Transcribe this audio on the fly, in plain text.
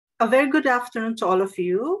A very good afternoon to all of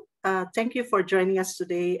you. Thank you for joining us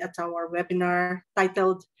today at our webinar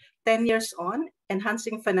titled 10 Years On,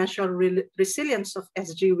 Enhancing Financial Resilience of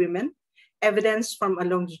SG Women, Evidence from a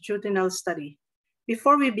Longitudinal Study.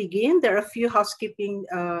 Before we begin, there are a few housekeeping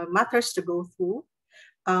matters to go through.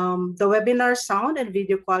 The webinar sound and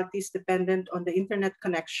video quality is dependent on the internet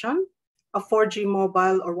connection. A 4G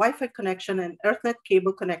mobile or Wi-Fi connection and Ethernet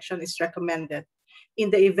cable connection is recommended. In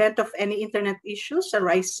the event of any internet issues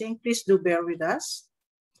arising, please do bear with us.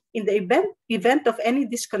 In the event of any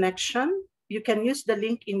disconnection, you can use the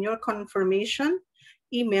link in your confirmation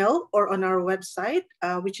email or on our website,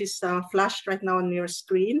 which is flashed right now on your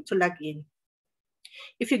screen to log in.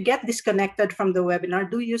 If you get disconnected from the webinar,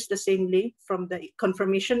 do use the same link from the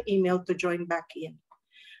confirmation email to join back in.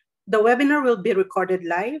 The webinar will be recorded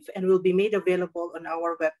live and will be made available on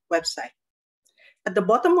our website. At the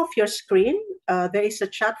bottom of your screen, there is a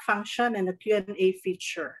chat function and a Q&A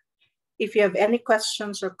feature. If you have any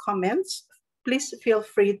questions or comments, please feel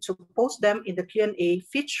free to post them in the Q&A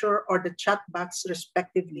feature or the chat box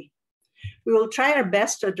respectively. We will try our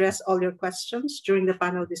best to address all your questions during the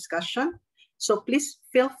panel discussion, so please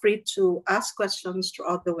feel free to ask questions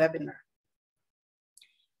throughout the webinar.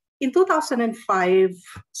 In 2005,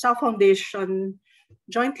 Tsao Foundation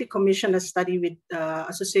jointly commissioned a study with the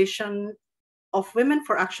Association of Women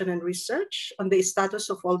for Action and Research on the status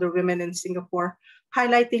of older women in Singapore,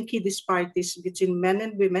 highlighting key disparities between men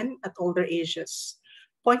and women at older ages,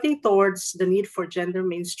 pointing towards the need for gender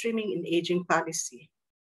mainstreaming in aging policy.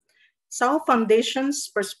 Tsao Foundation's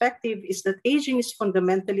perspective is that aging is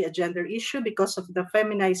fundamentally a gender issue because of the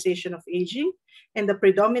feminization of aging and the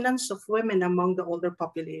predominance of women among the older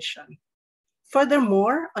population.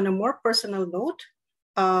 Furthermore, on a more personal note,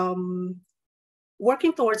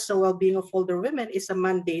 working towards the well-being of older women is a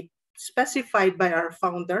mandate specified by our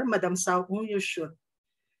founder, Madam Tsao Foundation.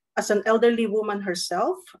 As an elderly woman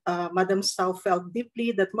herself, Madam Tsao felt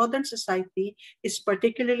deeply that modern society is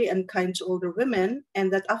particularly unkind to older women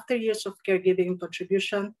and that after years of caregiving and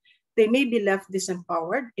contribution, they may be left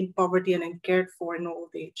disempowered, in poverty, and uncared for in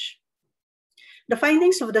old age. The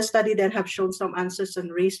findings of the study then have shown some answers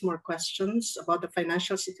and raised more questions about the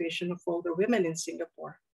financial situation of older women in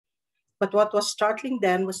Singapore. But what was startling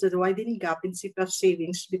then was the widening gap in CPF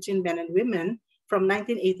savings between men and women from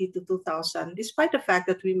 1980 to 2000, despite the fact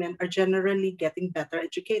that women are generally getting better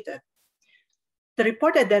educated. The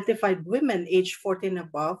report identified women aged 40 and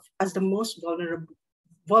above as the most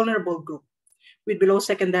vulnerable group. With below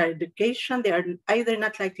secondary education, they are either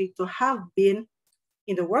not likely to have been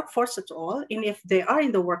in the workforce at all, and if they are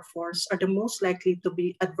in the workforce, are the most likely to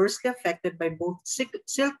be adversely affected by both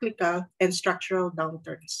cyclical and structural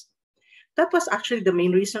downturns. That was actually the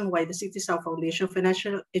main reason why the Citi-Tsao Foundation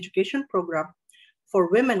Financial Education Program for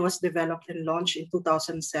Women was developed and launched in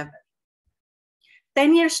 2007.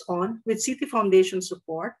 10 years on, with Citi Foundation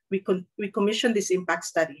support, we commissioned this impact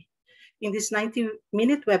study. In this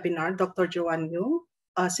 90-minute webinar, Dr. Joanne Yoong,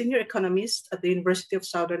 a senior economist at the University of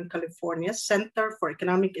Southern California Center for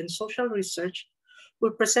Economic and Social Research,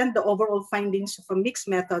 will present the overall findings of a mixed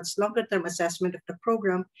methods longer-term assessment of the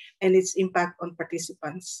program and its impact on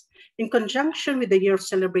participants. In conjunction with the year of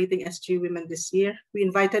celebrating SG Women this year, we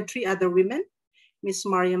invited 3 other women, Ms.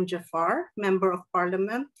 Mariam Jaafar, Member of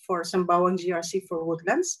Parliament for Sembawang GRC for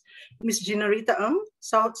Woodlands, Ms. Ginarita Ng,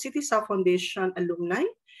 Citi-Tsao Foundation alumni,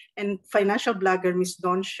 and financial blogger Ms.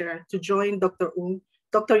 Dawn Cher to join Dr.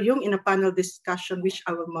 Yoong in a panel discussion which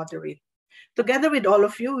I will moderate. Together with all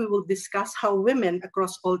of you, we will discuss how women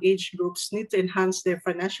across all age groups need to enhance their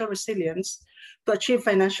financial resilience to achieve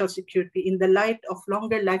financial security in the light of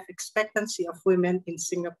longer life expectancy of women in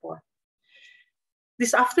Singapore.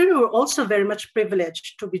 This afternoon, we're also very much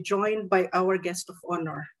privileged to be joined by our guest of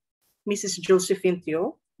honor, Mrs. Josephine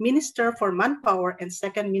Teo, Minister for Manpower and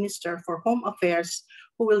Second Minister for Home Affairs,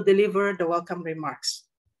 who will deliver the welcome remarks.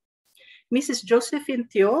 Mrs. Josephine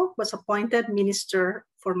Teo was appointed Minister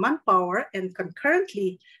for Manpower and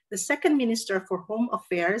concurrently the Second Minister for Home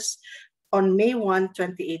Affairs on May 1,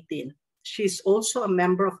 2018. She is also a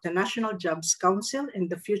member of the National Jobs Council and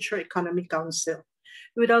the Future Economy Council.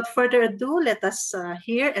 Without further ado, let us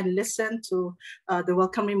hear and listen to the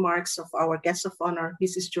welcome remarks of our guest of honor,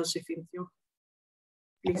 Mrs. Josephine Teo.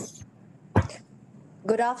 Please.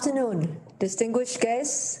 Good afternoon, distinguished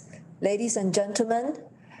guests, ladies and gentlemen.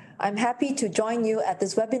 I'm happy to join you at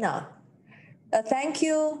this webinar. Thank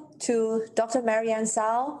you to Dr. Mariam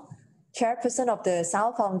Tsao, Chairperson of the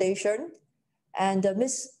Tsao Foundation, and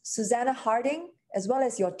Ms. Susana Harding, as well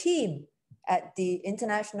as your team at the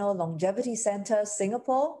International Longevity Center,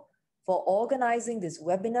 Singapore, for organizing this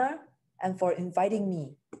webinar and for inviting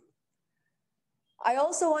me. I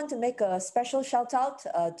also want to make a special shout out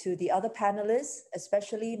to the other panelists,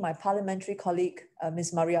 especially my parliamentary colleague,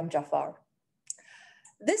 Ms Mariam Jaafar.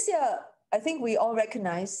 This year, I think we all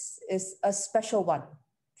recognize is a special one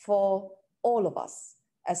for all of us,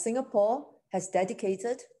 as Singapore has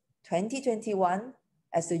dedicated 2021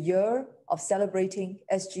 as the year of celebrating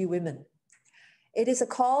SG women. It is a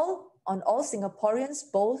call on all Singaporeans,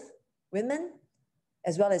 both women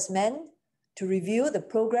as well as men, to review the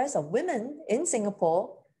progress of women in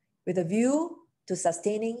Singapore with a view to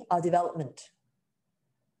sustaining our development.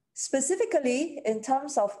 Specifically, in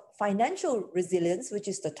terms of financial resilience, which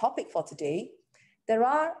is the topic for today, there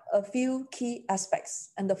are a few key aspects.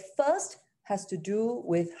 And the first has to do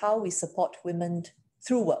with how we support women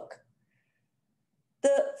through work.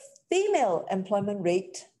 The female employment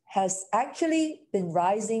rate has actually been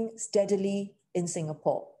rising steadily in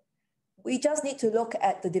Singapore. We just need to look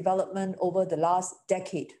at the development over the last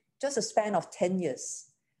decade, just a span of 10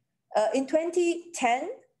 years. In 2010,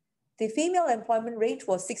 the female employment rate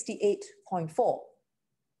was 68.4.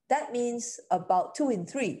 That means about 2 in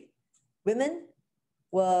 3 women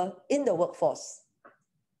were in the workforce.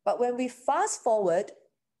 But when we fast forward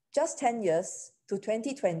just 10 years to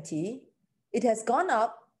 2020, it has gone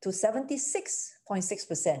up to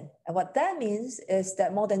 76.6%. And what that means is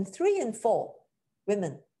that more than 3 in 4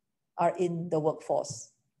 women are in the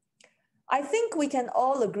workforce. I think we can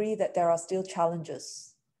all agree that there are still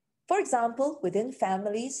challenges. For example, within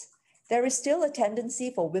families, there is still a tendency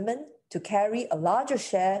for women to carry a larger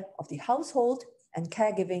share of the household and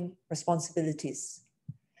caregiving responsibilities.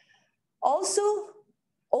 Also,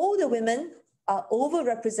 older women are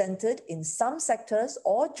overrepresented in some sectors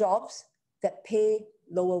or jobs that pay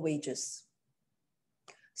lower wages.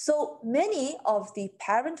 So many of the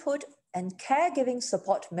parenthood and caregiving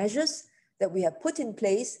support measures that we have put in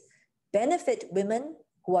place benefit women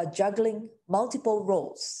who are juggling multiple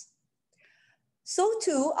roles. So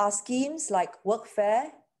too are schemes like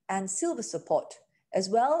workfare and silver support, as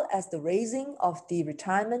well as the raising of the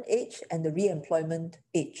retirement age and the re-employment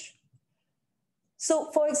age.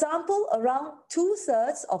 So for example, around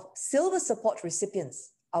 2/3 of silver support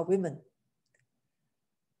recipients are women.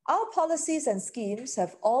 Our policies and schemes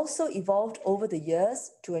have also evolved over the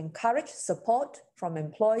years to encourage support from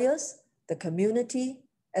employers, the community,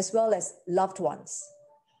 as well as loved ones.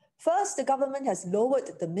 First, the government has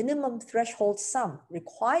lowered the minimum threshold sum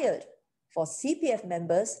required for CPF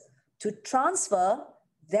members to transfer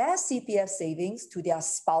their CPF savings to their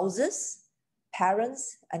spouses,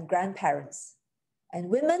 parents, and grandparents. And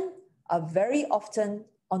women are very often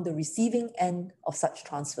on the receiving end of such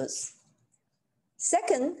transfers.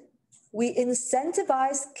 Second, we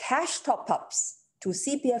incentivize cash top-ups to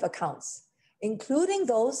CPF accounts, including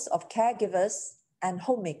those of caregivers and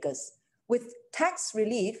homemakers, with tax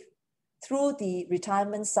relief through the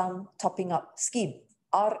Retirement Sum Topping Up Scheme,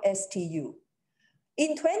 RSTU.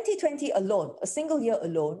 In 2020 alone, a single year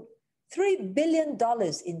alone, $3 billion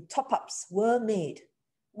in top-ups were made,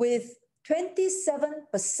 with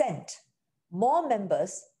 27% more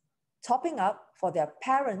members topping up for their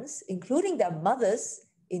parents, including their mothers,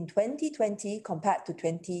 in 2020 compared to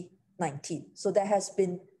 2019. So there has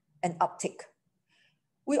been an uptick.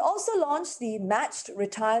 We also launched the Matched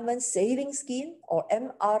Retirement Savings Scheme, or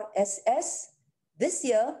MRSS, this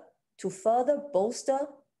year to further bolster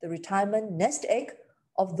the retirement nest egg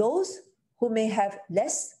of those who may have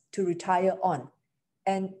less to retire on.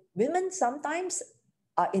 And women sometimes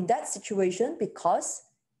are in that situation because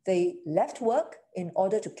they left work in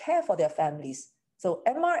order to care for their families. So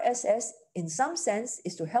MRSS, in some sense,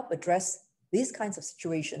 is to help address these kinds of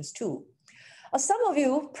situations too. Some of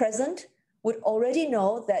you present would already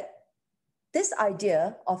know that this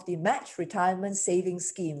idea of the Matched Retirement Savings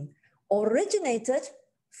Scheme originated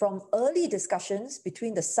from early discussions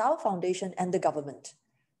between the Tsao Foundation and the government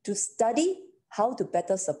to study how to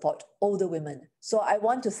better support older women. So I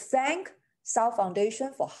want to thank Tsao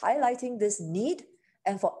Foundation for highlighting this need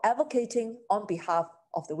and for advocating on behalf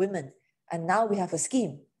of the women. And now we have a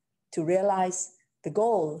scheme to realize the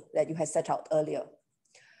goal that you had set out earlier.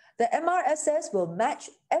 The MRSS will match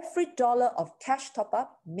every dollar of cash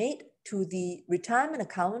top-up made to the retirement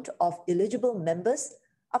account of eligible members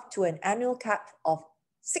up to an annual cap of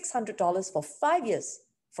 $600 for 5 years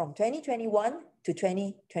from 2021 to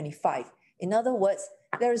 2025. In other words,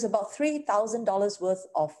 there is about $3,000 worth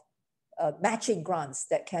of matching grants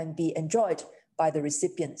that can be enjoyed by the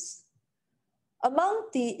recipients. Among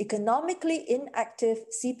the economically inactive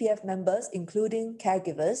CPF members, including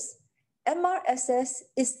caregivers, MRSS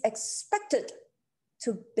is expected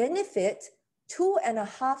to benefit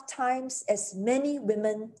 2.5 times as many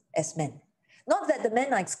women as men. Not that the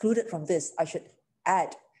men are excluded from this, I should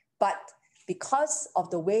add. But because of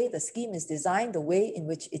the way the scheme is designed, the way in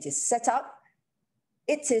which it is set up,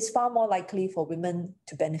 it is far more likely for women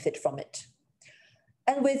to benefit from it.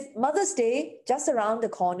 And with Mother's Day just around the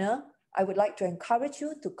corner, I would like to encourage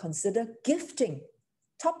you to consider gifting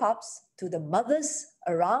top-ups to the mothers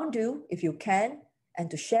around you, if you can, and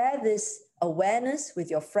to share this awareness with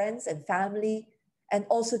your friends and family, and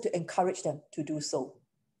also to encourage them to do so.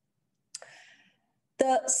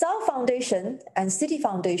 The Tsao Foundation and Citi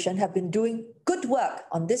Foundation have been doing good work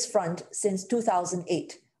on this front since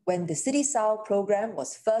 2008, when the Citi-Tsao program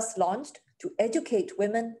was first launched to educate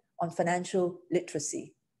women on financial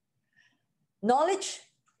literacy. Knowledge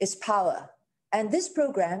is power, and this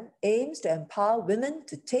program aims to empower women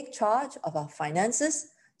to take charge of our finances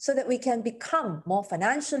so that we can become more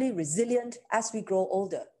financially resilient as we grow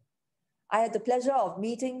older. I had the pleasure of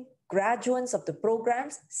meeting graduates of the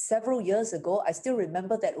programs several years ago. I still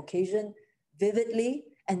remember that occasion vividly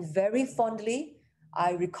and very fondly.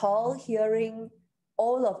 I recall hearing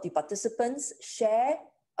all of the participants share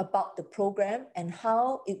about the program and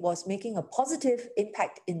how it was making a positive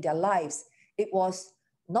impact in their lives. It was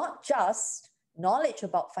not just knowledge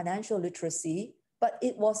about financial literacy, but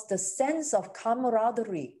it was the sense of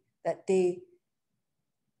camaraderie that they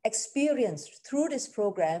experienced through this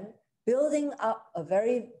program, building up a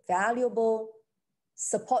very valuable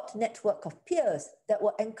support network of peers that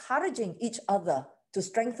were encouraging each other to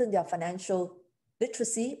strengthen their financial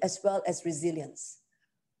literacy as well as resilience.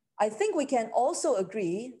 I think we can also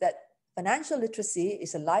agree that financial literacy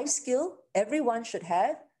is a life skill everyone should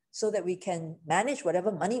have so that we can manage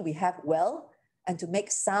whatever money we have well and to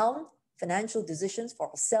make sound financial decisions for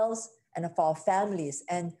ourselves and for our families.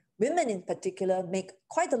 And women in particular make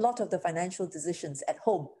quite a lot of the financial decisions at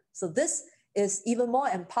home. So this is even more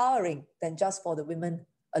empowering than just for the women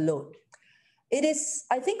alone. It is,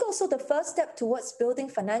 I think, also the first step towards building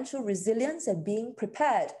financial resilience and being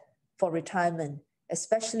prepared for retirement,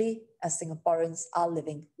 especially as Singaporeans are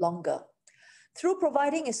living longer. Through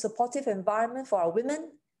providing a supportive environment for our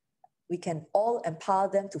women, we can all empower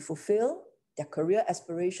them to fulfill their career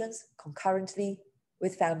aspirations concurrently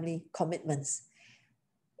with family commitments.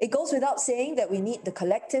 It goes without saying that we need the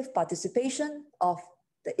collective participation of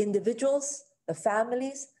the individuals, the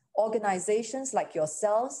families, organizations like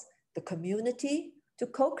yourselves, the community, to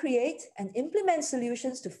co-create and implement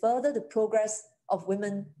solutions to further the progress of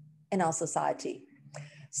women in our society.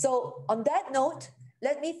 So on that note,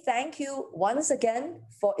 let me thank you once again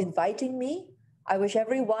for inviting me. I wish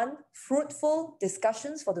everyone fruitful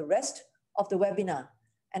discussions for the rest of the webinar.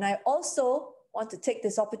 And I also want to take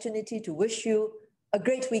this opportunity to wish you a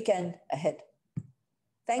great weekend ahead.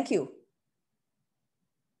 Thank you.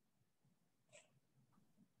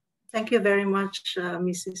 Thank you very much,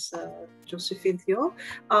 Mrs. Josephine Teo.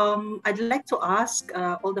 I'd like to ask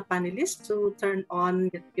all the panelists to turn on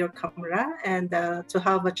your camera and to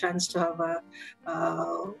have a chance to have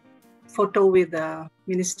a photo with the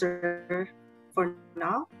minister for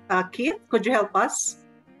now. Keith, could you help us?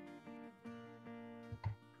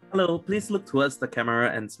 Hello, please look towards the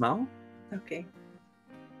camera and smile. Okay.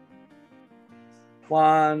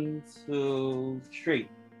 1, 2, 3.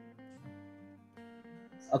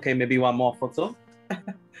 Okay, maybe one more photo.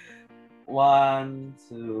 1,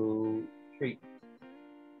 2, 3.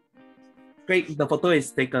 Great, the photo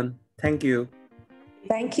is taken. Thank you.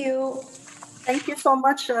 Thank you. Thank you so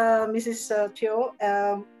much, Mrs. Teo.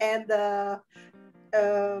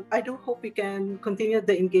 I do hope you can continue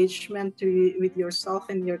the engagement with yourself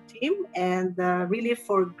and your team, and really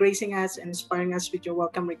for gracing us and inspiring us with your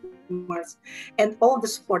welcome remarks and all the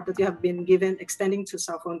support that you have been given, extending to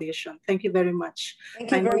Tsao Foundation. Thank you very much.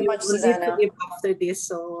 Thank you very much, will need to Susana. leave after this,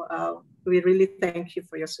 so we really thank you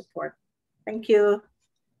for your support. Thank you.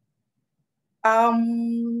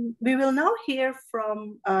 We will now hear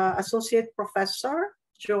from Associate Professor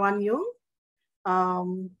Joanne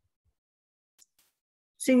Yoong,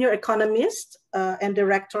 Senior Economist and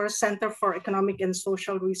Director, Center for Economic and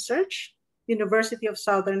Social Research, University of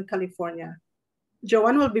Southern California.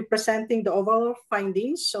 Joanne will be presenting the overall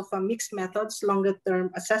findings of a mixed methods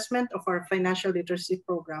longer-term assessment of our financial literacy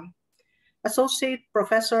program. Associate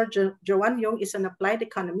Professor Joanne Yoong is an applied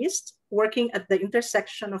economist working at the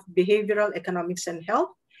intersection of behavioral economics and health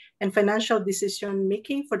and financial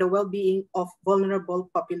decision-making for the well-being of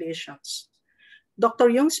vulnerable populations. Dr.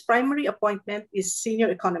 Yoong's primary appointment is Senior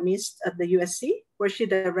Economist at the USC, where she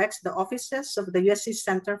directs the offices of the USC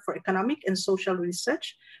Center for Economic and Social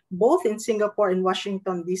Research, both in Singapore and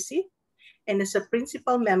Washington, D.C., and is a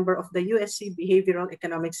principal member of the USC Behavioral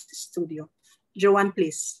Economics Studio. Joanne,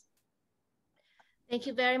 please. Thank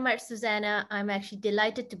you very much, Susana. I'm actually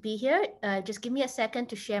delighted to be here. Just give me a second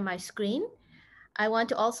to share my screen. I want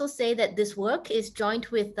to also say that this work is joined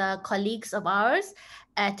with colleagues of ours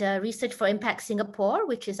at Research for Impact Singapore,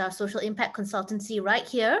 which is our social impact consultancy right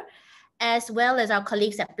here, as well as our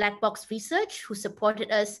colleagues at Black Box Research who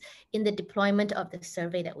supported us in the deployment of the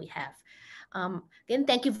survey that we have. Again,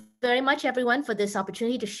 thank you very much, everyone, for this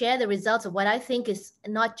opportunity to share the results of what I think is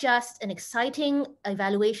not just an exciting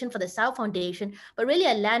evaluation for the Tsao Foundation, but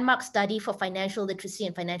really a landmark study for financial literacy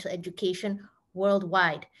and financial education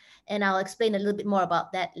worldwide. And I'll explain a little bit more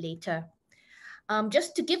about that later.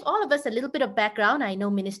 Just to give all of us a little bit of background, I know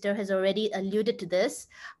Minister has already alluded to this,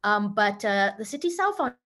 but the Citi-Tsao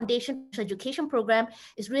Foundation Education Program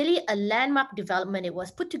is really a landmark development. It was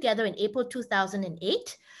put together in April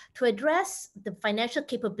 2008 to address the financial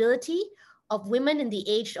capability of women in the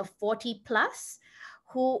age of 40 plus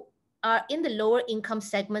who are in the lower income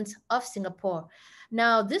segments of Singapore.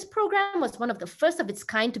 Now, this program was one of the first of its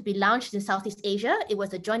kind to be launched in Southeast Asia. It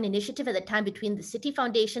was a joint initiative at the time between the Citi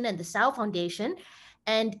Foundation and the Tsao Foundation,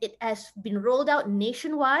 and it has been rolled out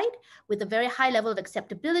nationwide with a very high level of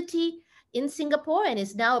acceptability in Singapore, and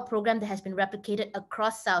is now a program that has been replicated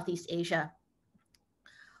across Southeast Asia.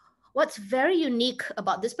 What's very unique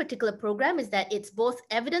about this particular program is that it's both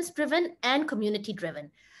evidence-driven and community-driven.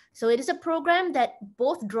 So it is a program that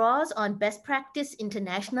both draws on best practice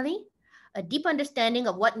internationally, a deep understanding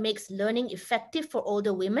of what makes learning effective for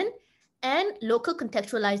older women, and local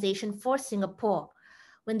contextualization for Singapore.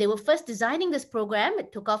 When they were first designing this program,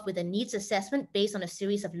 it took off with a needs assessment based on a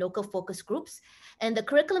series of local focus groups. And the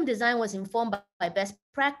curriculum design was informed by best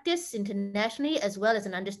practice internationally, as well as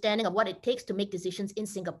an understanding of what it takes to make decisions in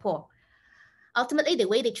Singapore. Ultimately, the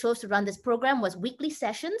way they chose to run this program was weekly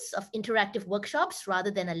sessions of interactive workshops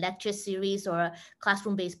rather than a lecture series or a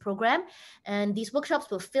classroom-based program. And these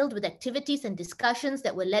workshops were filled with activities and discussions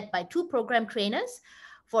that were led by 2 program trainers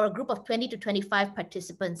for a group of 20 to 25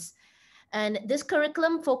 participants. And this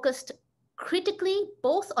curriculum focused critically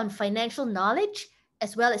both on financial knowledge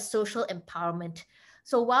as well as social empowerment.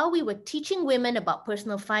 So while we were teaching women about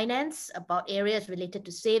personal finance, about areas related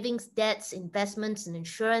to savings, debts, investments, and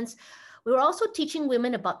insurance, we were also teaching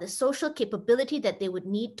women about the social capability that they would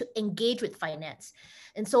need to engage with finance.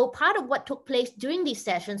 And so part of what took place during these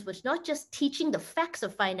sessions was not just teaching the facts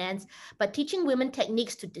of finance, but teaching women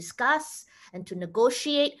techniques to discuss and to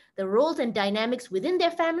negotiate the roles and dynamics within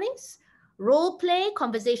their families, role play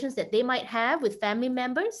conversations that they might have with family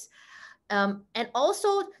members, and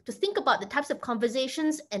also to think about the types of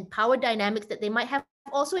conversations and power dynamics that they might have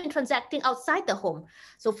also in transacting outside the home.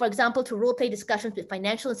 So for example, to role play discussions with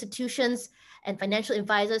financial institutions and financial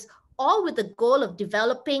advisors, all with the goal of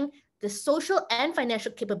developing the social and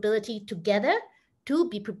financial capability together to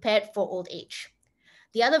be prepared for old age.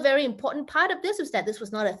 The other very important part of this was that this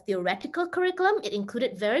was not a theoretical curriculum. It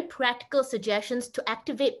included very practical suggestions to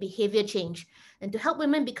activate behavior change and to help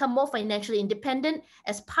women become more financially independent.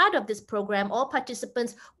 As part of this program, all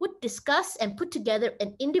participants would discuss and put together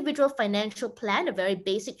an individual financial plan, a very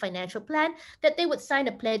basic financial plan that they would sign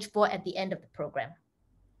a pledge for at the end of the program.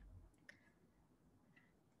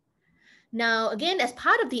 Now, again, as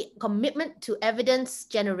part of the commitment to evidence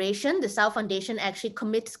generation, the Tsao Foundation actually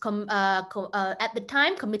at the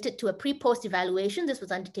time committed to a pre-post evaluation. This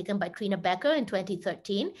was undertaken by Trina Becker in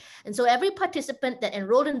 2013. And so every participant that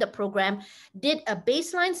enrolled in the program did a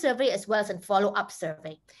baseline survey as well as a follow-up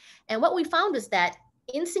survey. And what we found was that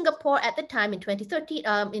in Singapore at the time in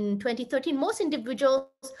 2013, most individuals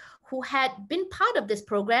who had been part of this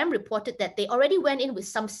program reported that they already went in with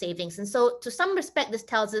some savings. And so to some respect, this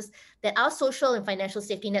tells us that our social and financial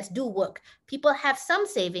safety nets do work. People have some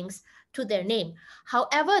savings to their name.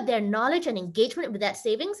 However, their knowledge and engagement with that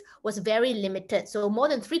savings was very limited. So more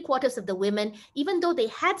than 3/4 of the women, even though they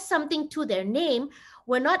had something to their name,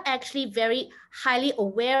 were not actually very highly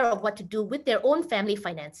aware of what to do with their own family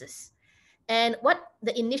finances. And what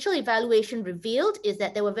the initial evaluation revealed is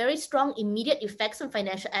that there were very strong immediate effects on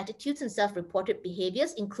financial attitudes and self-reported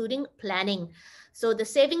behaviors, including planning. So the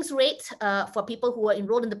savings rate for people who were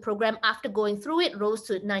enrolled in the program after going through it rose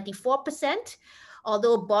to 94%,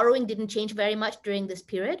 although borrowing didn't change very much during this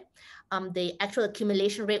period. The actual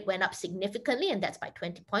accumulation rate went up significantly, and that's by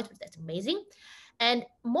 20 points, which that's amazing. And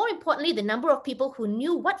more importantly, the number of people who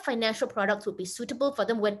knew what financial products would be suitable for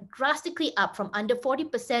them went drastically up from under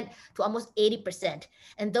 40% to almost 80%.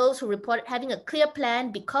 And those who reported having a clear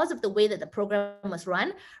plan because of the way that the program was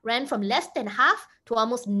run, ran from less than half to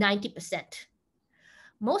almost 90%.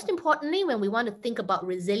 Most importantly, when we want to think about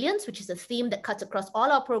resilience, which is a theme that cuts across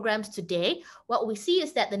all our programs today, what we see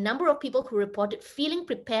is that the number of people who reported feeling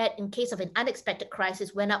prepared in case of an unexpected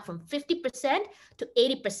crisis went up from 50% to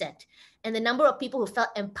 80%. And the number of people who felt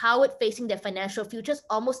empowered facing their financial futures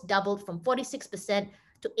almost doubled from 46%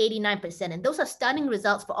 to 89%. And those are stunning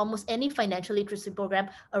results for almost any financial literacy program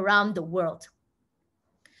around the world.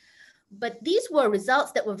 But these were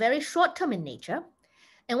results that were very short-term in nature.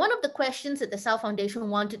 And one of the questions that the Tsao Foundation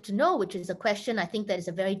wanted to know, which is a question I think that is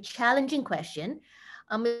a very challenging question,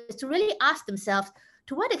 is to really ask themselves,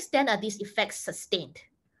 to what extent are these effects sustained?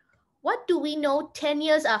 What do we know 10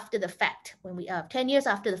 years after the fact, when we 10 years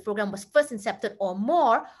after the program was first incepted or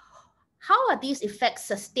more? How are these effects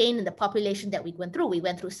sustained in the population that we went through? We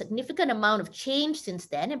went through a significant amount of change since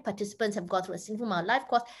then, and participants have gone through a significant amount of life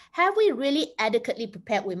course. Have we really adequately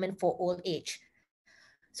prepared women for old age?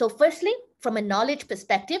 So firstly, from a knowledge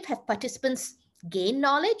perspective, have participants gained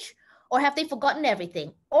knowledge, or have they forgotten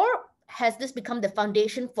everything? Or has this become the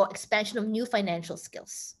foundation for expansion of new financial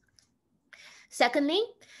skills? Secondly,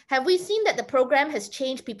 have we seen that the program has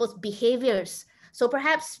changed people's behaviors? So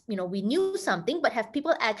perhaps, we knew something, but have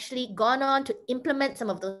people actually gone on to implement some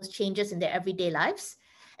of those changes in their everyday lives?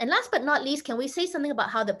 And last but not least, can we say something about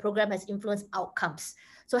how the program has influenced outcomes?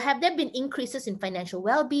 So have there been increases in financial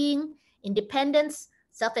well-being, independence,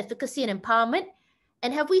 self-efficacy, and empowerment?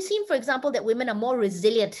 And have we seen, for example, that women are more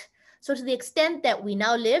resilient? So to the extent that we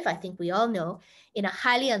now live, I think we all know, in a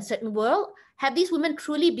highly uncertain world, have these women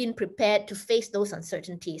truly been prepared to face those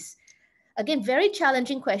uncertainties? Again, very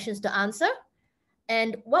challenging questions to answer.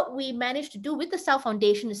 And what we managed to do with the Tsao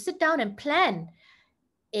Foundation is sit down and plan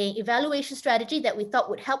an evaluation strategy that we thought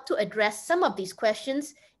would help to address some of these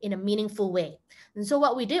questions in a meaningful way. And so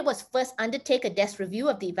what we did was first undertake a desk review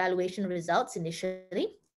of the evaluation results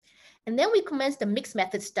initially. And then we commenced a mixed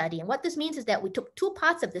method study. And what this means is that we took two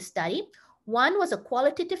parts of the study. One was a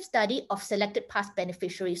qualitative study of selected past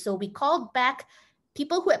beneficiaries. So we called back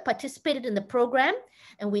people who had participated in the program,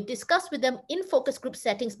 and we discussed with them in focus group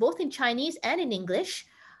settings, both in Chinese and in English,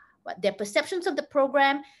 what their perceptions of the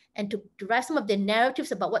program, and to derive some of their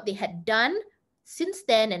narratives about what they had done since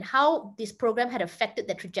then and how this program had affected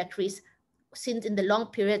their trajectories since in the long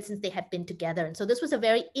period since they had been together. And so this was a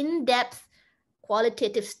very in-depth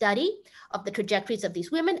qualitative study of the trajectories of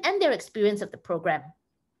these women and their experience of the program.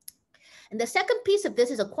 And the second piece of this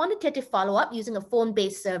is a quantitative follow-up using a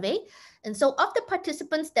phone-based survey. And so of the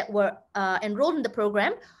participants that were enrolled in the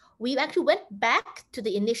program, we actually went back to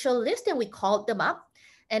the initial list and we called them up.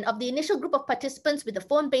 And of the initial group of participants with the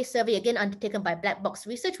phone-based survey, again, undertaken by Black Box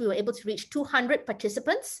Research, we were able to reach 200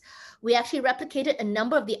 participants. We actually replicated a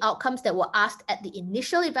number of the outcomes that were asked at the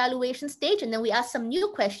initial evaluation stage. And then we asked some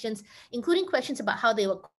new questions, including questions about how they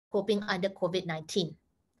were coping under COVID-19.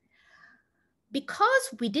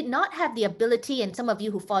 Because we did not have the ability, and some of you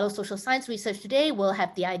who follow social science research today will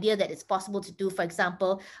have the idea that it's possible to do, for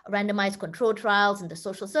example, randomized control trials in the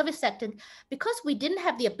social service sector, because we didn't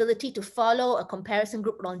have the ability to follow a comparison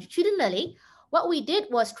group longitudinally, what we did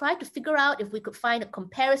was try to figure out if we could find a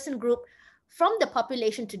comparison group from the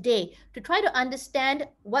population today to try to understand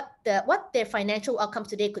what their financial outcomes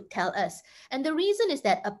today could tell us. And the reason is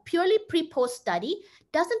that a purely pre-post study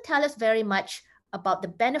doesn't tell us very much about the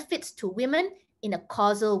benefits to women in a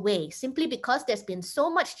causal way, simply because there's been so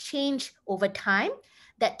much change over time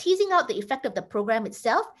that teasing out the effect of the program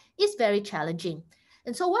itself is very challenging.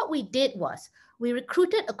 And so what we did was we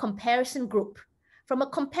recruited a comparison group from a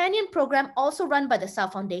companion program also run by the Tsao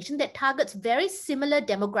Foundation that targets very similar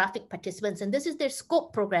demographic participants. And this is their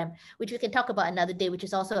SCOPE program, which we can talk about another day, which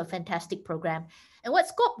is also a fantastic program. And what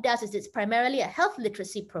SCOPE does is it's primarily a health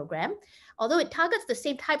literacy program. Although it targets the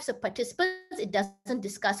same types of participants, it doesn't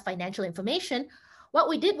discuss financial information. What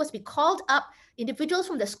we did was we called up individuals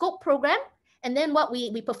from the SCOPE program, and then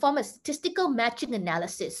we performed a statistical matching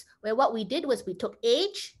analysis, where what we did was we took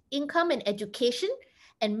age, income, and education,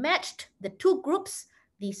 and matched the two groups,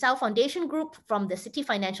 the Tsao Foundation group from the Citi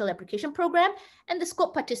Financial Application Program and the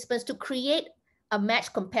SCOPE participants, to create a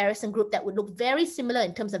matched comparison group that would look very similar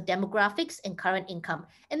in terms of demographics and current income.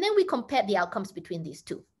 And then we compared the outcomes between these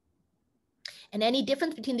two. And any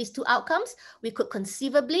difference between these two outcomes, we could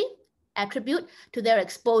conceivably attribute to their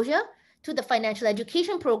exposure to the financial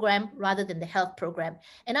education program rather than the health program.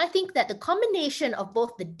 And I think that the combination of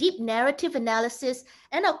both the deep narrative analysis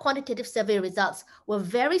and our quantitative survey results were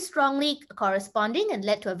very strongly corresponding and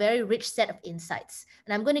led to a very rich set of insights.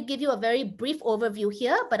 And I'm going to give you a very brief overview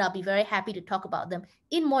here, but I'll be very happy to talk about them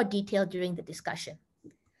in more detail during the discussion.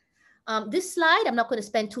 This slide, I'm not going to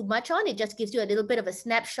spend too much on. It just gives you a little bit of a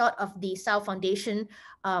snapshot of the Tsao Foundation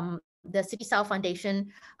the Citi-Tsao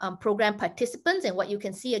Foundation program participants. And what you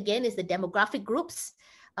can see again is the demographic groups,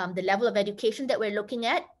 the level of education that we're looking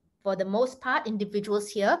at. For the most part, individuals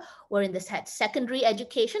here were in this had secondary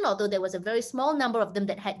education, although there was a very small number of them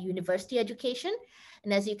that had university education.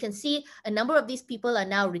 And as you can see, a number of these people are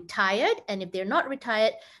now retired. And if they're not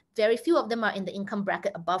retired, very few of them are in the income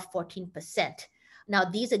bracket above 14%. Now,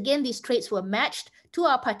 these traits were matched to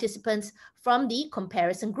our participants from the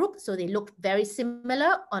comparison group. So they looked very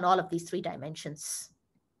similar on all of these 3 dimensions.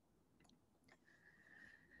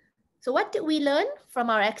 So what did we learn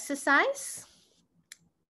from our exercise?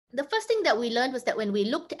 The first thing that we learned was that when we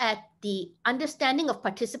looked at the understanding of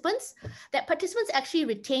participants, that participants actually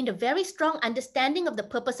retained a very strong understanding of the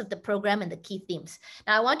purpose of the program and the key themes.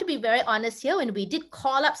 Now, I want to be very honest here. When we did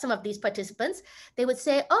call up some of these participants, they would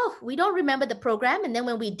say, oh, we don't remember the program. And then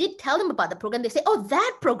when we did tell them about the program, they say, oh,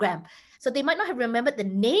 that program. So they might not have remembered the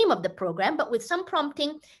name of the program, but with some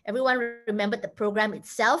prompting, everyone remembered the program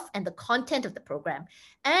itself and the content of the program.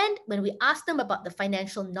 And when we asked them about the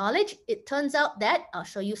financial knowledge, it turns out that, I'll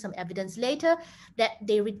show you some evidence later, that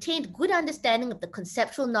they retained good understanding of the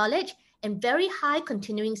conceptual knowledge and very high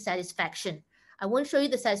continuing satisfaction. I won't show you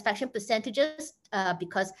the satisfaction percentages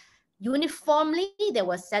because uniformly, there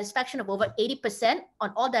was satisfaction of over 80%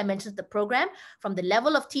 on all dimensions of the program, from the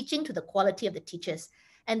level of teaching to the quality of the teachers.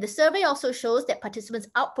 And the survey also shows that participants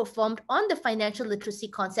outperformed on the financial literacy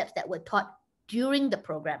concepts that were taught during the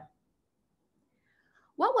program.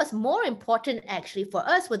 What was more important actually for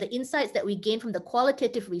us were the insights that we gained from the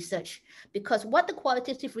qualitative research, because what the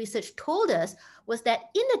qualitative research told us was that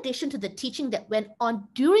in addition to the teaching that went on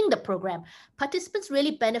during the program, participants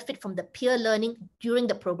really benefit from the peer learning during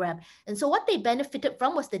the program. And so what they benefited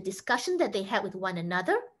from was the discussion that they had with one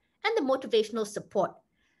another and the motivational support.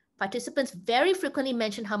 Participants very frequently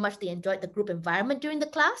mentioned how much they enjoyed the group environment during the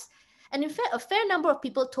class. And in fact, a fair number of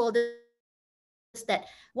people told us that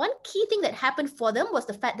one key thing that happened for them was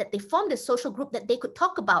the fact that they formed a social group that they could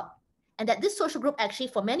talk about. And that this social group actually,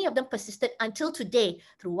 for many of them, persisted until today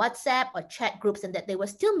through WhatsApp or chat groups, and that they were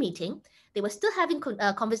still meeting. They were still having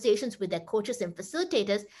conversations with their coaches and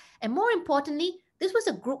facilitators. And more importantly, this was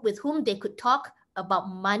a group with whom they could talk about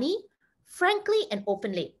money, frankly and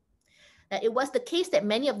openly. It was the case that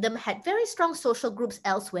many of them had very strong social groups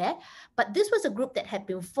elsewhere, but this was a group that had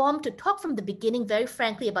been formed to talk from the beginning very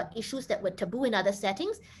frankly about issues that were taboo in other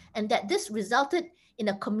settings, and that this resulted in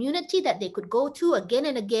a community that they could go to again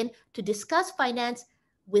and again to discuss finance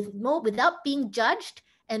without being judged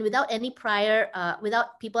and without any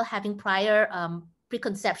without people having prior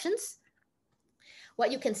preconceptions.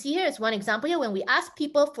 What you can see here is one example here. When we ask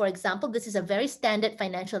people, for example, this is a very standard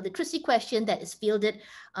financial literacy question that is fielded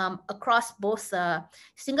across both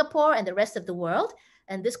Singapore and the rest of the world.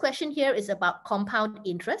 And this question here is about compound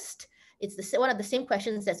interest. It's one of the same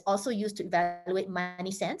questions that's also used to evaluate money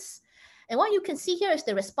sense. And what you can see here is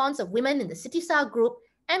the response of women in the Citi-Tsao group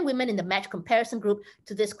and women in the match comparison group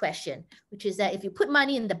to this question, which is that if you put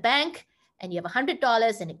money in the bank and you have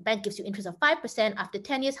 $100 and the bank gives you interest of 5%, after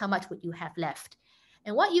 10 years, how much would you have left?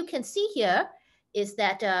 And what you can see here is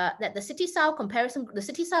that, the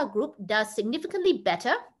Citi-Tsao group does significantly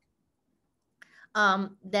better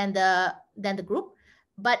than the group,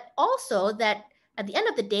 but also that at the end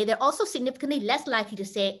of the day, they're also significantly less likely to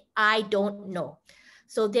say, I don't know.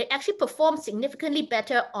 So they actually perform significantly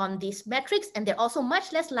better on these metrics, and they're also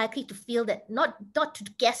much less likely to feel that not to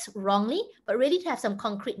guess wrongly, but really to have some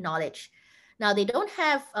concrete knowledge. Now, they don't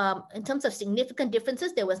have, in terms of significant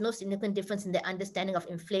differences, there was no significant difference in their understanding of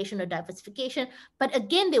inflation or diversification. But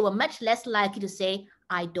again, they were much less likely to say,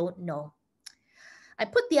 I don't know. I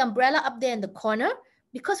put the umbrella up there in the corner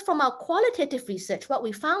because from our qualitative research, what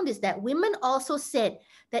we found is that women also said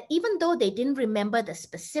that even though they didn't remember the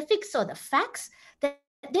specifics or the facts, that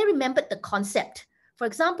they remembered the concept. For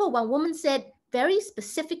example, one woman said very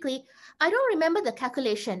specifically, I don't remember the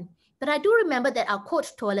calculation, but I do remember that our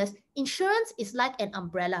coach told us insurance is like an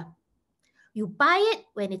umbrella. You buy it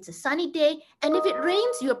when it's a sunny day, and if it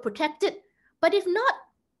rains, you're protected. But if not,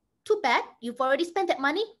 too bad, you've already spent that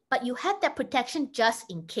money, but you had that protection just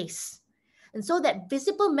in case. And so that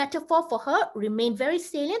visible metaphor for her remained very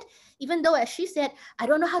salient, even though, as she said, I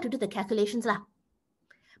don't know how to do the calculations lah.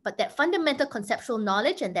 But that fundamental conceptual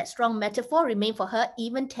knowledge and that strong metaphor remained for her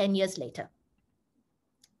even 10 years later.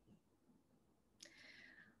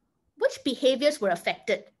 Which behaviors were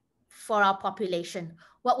affected for our population?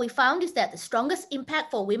 What we found is that the strongest impact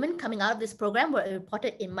for women coming out of this program were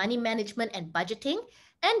reported in money management and budgeting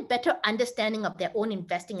and better understanding of their own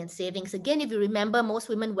investing and savings. Again, if you remember, most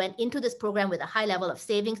women went into this program with a high level of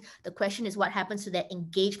savings. The question is what happens to their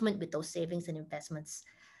engagement with those savings and investments.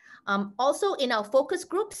 Also in our focus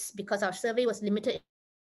groups, because our survey was limited,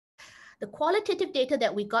 the qualitative data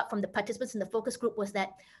that we got from the participants in the focus group was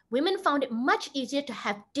that women found it much easier to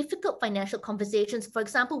have difficult financial conversations, for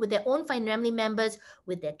example, with their own family members,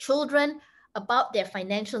 with their children, about their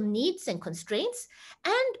financial needs and constraints.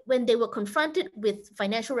 And when they were confronted with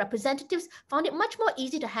financial representatives, found it much more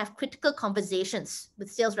easy to have critical conversations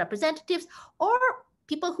with sales representatives or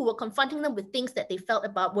people who were confronting them with things that they felt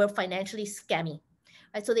about were financially scammy.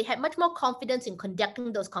 Right? So they had much more confidence in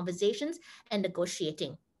conducting those conversations and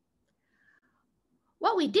negotiating.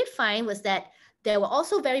 What we did find was that there were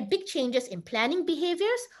also very big changes in planning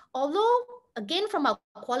behaviors, although again, from our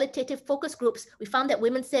qualitative focus groups, we found that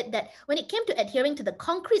women said that when it came to adhering to the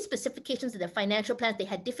concrete specifications of their financial plans, they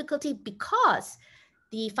had difficulty because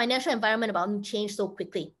the financial environment about them changed so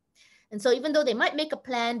quickly. And so even though they might make a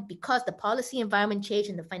plan because the policy environment changed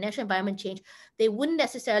and the financial environment changed, they wouldn't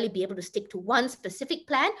necessarily be able to stick to one specific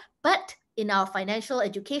plan. But in our financial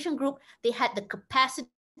education group, they had the capacity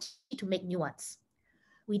to make new ones.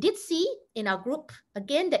 We did see in our group,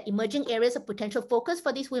 again, that emerging areas of potential focus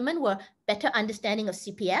for these women were better understanding of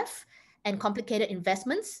CPF and complicated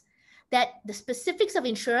investments, that the specifics of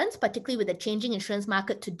insurance, particularly with the changing insurance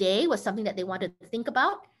market today, was something that they wanted to think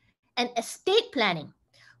about, and estate planning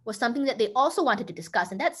was something that they also wanted to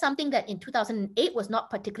discuss. And that's something that in 2008 was not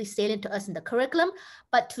particularly salient to us in the curriculum,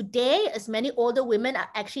 but today, as many older women are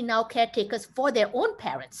actually now caretakers for their own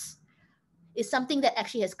parents, is something that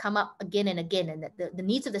actually has come up again and again, and that the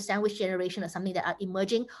needs of the sandwich generation are something that are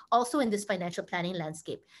emerging also in this financial planning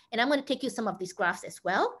landscape. And I'm going to take you some of these graphs as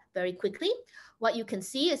well, very quickly. What you can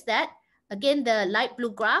see is that, again, the light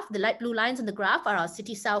blue graph, the light blue lines in the graph are our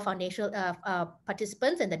Citi-Tsao Foundation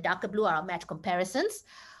participants, and the darker blue are our match comparisons.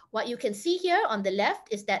 What you can see here on the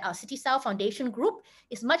left is that our Citi-Tsao Foundation group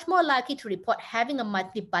is much more likely to report having a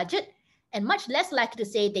monthly budget and much less likely to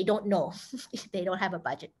say they don't know if they don't have a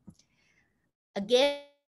budget. Again,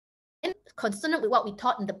 consistent with what we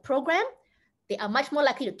taught in the program, they are much more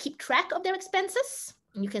likely to keep track of their expenses.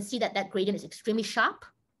 And you can see that that gradient is extremely sharp.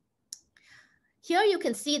 Here you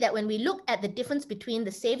can see that when we look at the difference between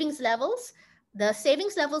the savings levels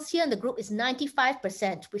here in the group is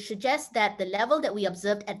 95%, which suggests that the level that we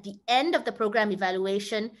observed at the end of the program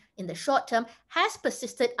evaluation in the short term has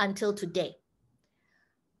persisted until today.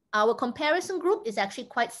 Our comparison group is actually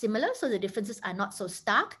quite similar, so the differences are not so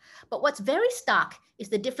stark. But what's very stark is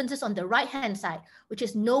the differences on the right-hand side, which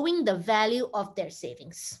is knowing the value of their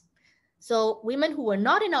savings. So women who were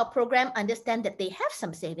not in our program understand that they have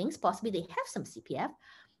some savings, possibly they have some CPF,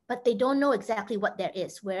 but they don't know exactly what there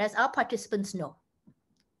is, whereas our participants know.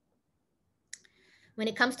 When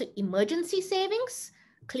it comes to emergency savings,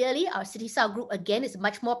 clearly our Citi-Tsao group, again, is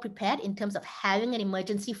much more prepared in terms of having an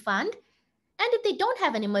emergency fund. And if they don't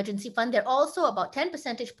have an emergency fund, they're also about 10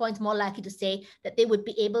 percentage points more likely to say that they would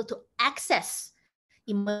be able to access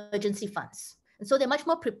emergency funds. And so they're much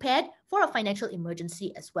more prepared for a financial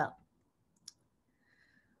emergency as well.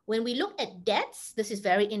 When we look at debts, this is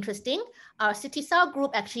very interesting. Our Citi-Tsao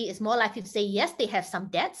group actually is more likely to say, yes, they have some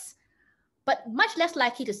debts, but much less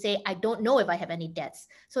likely to say, I don't know if I have any debts.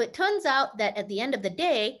 So it turns out that at the end of the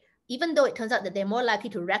day, even though it turns out that they're more likely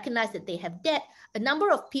to recognize that they have debt, a number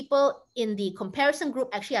of people in the comparison group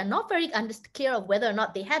actually are not very clear of whether or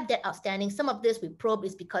not they have debt outstanding. Some of this we probe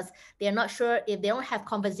is because they're not sure if they don't have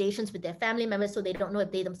conversations with their family members, so they don't know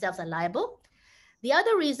if they themselves are liable. The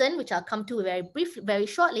other reason, which I'll come to very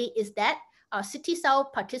shortly, is that our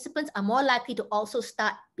Citi-Tsao participants are more likely to also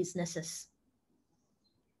start businesses.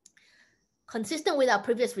 Consistent with our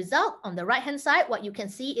previous result, on the right-hand side, what you can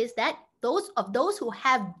see is that those who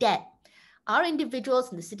have debt, our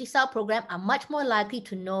individuals in the Citi-Tsao program are much more likely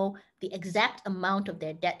to know the exact amount of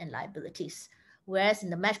their debt and liabilities. Whereas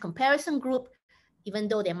in the match comparison group, even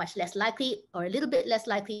though they're much less likely or a little bit less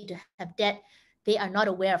likely to have debt, they are not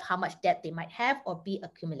aware of how much debt they might have or be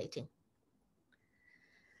accumulating.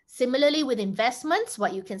 Similarly, with investments,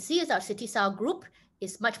 what you can see is our Citi-Tsao group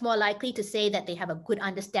is much more likely to say that they have a good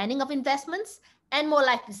understanding of investments and more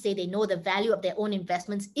likely to say they know the value of their own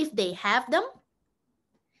investments if they have them.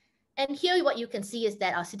 And here what you can see is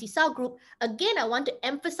that our Citi-Tsao group, again, I want to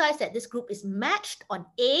emphasize that this group is matched on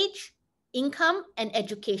age, income, and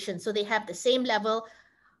education. So they have the same level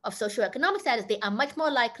of socioeconomic status. They are much more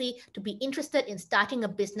likely to be interested in starting a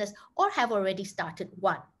business or have already started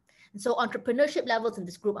one. And so entrepreneurship levels in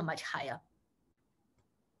this group are much higher.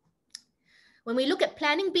 When we look at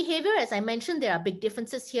planning behavior, as I mentioned, there are big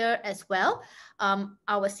differences here as well.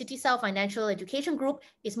 Our Citi-Tsao Financial Education Group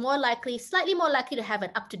is slightly more likely to have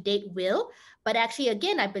an up-to-date will. But actually,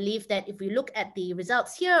 again, I believe that if we look at the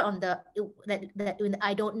results here on the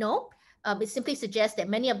I don't know, it simply suggests that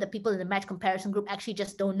many of the people in the match comparison group actually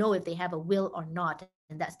just don't know if they have a will or not,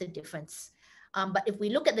 and that's the difference. But if we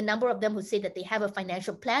look at the number of them who say that they have a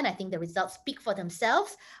financial plan, I think the results speak for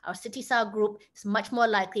themselves. Our Citi-Tsao group is much more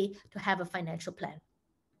likely to have a financial plan.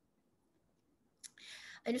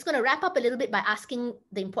 I'm just going to wrap up a little bit by asking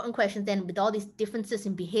the important question then, with all these differences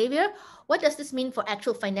in behavior, what does this mean for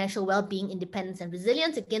actual financial well-being, independence, and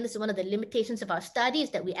resilience? Again, this is one of the limitations of our study,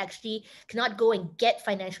 is that we actually cannot go and get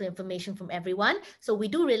financial information from everyone. So we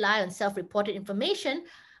do rely on self-reported information,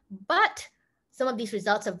 but some of these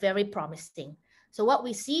results are very promising. So what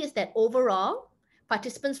we see is that overall,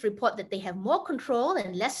 participants report that they have more control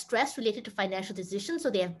and less stress related to financial decisions,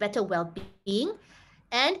 so they have better well-being.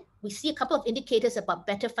 And we see a couple of indicators about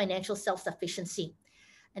better financial self-sufficiency.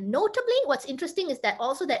 And notably, what's interesting is that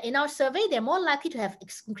also that in our survey, they're more likely to have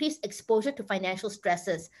increased exposure to financial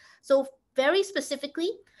stresses. So very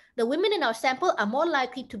specifically, the women in our sample are more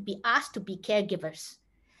likely to be asked to be caregivers.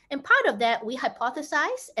 And part of that, we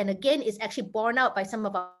hypothesize, and again, is actually borne out by some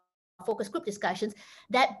of our focus group discussions,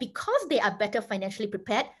 that because they are better financially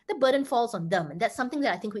prepared, the burden falls on them. And that's something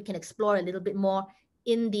that I think we can explore a little bit more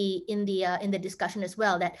in the discussion as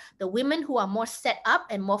well, that the women who are more set up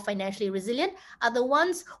and more financially resilient are the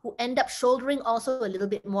ones who end up shouldering also a little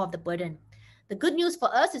bit more of the burden. The good news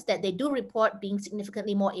for us is that they do report being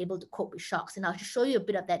significantly more able to cope with shocks, and I'll just show you a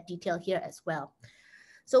bit of that detail here as well.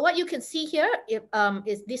 So what you can see here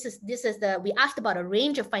is we asked about a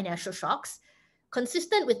range of financial shocks.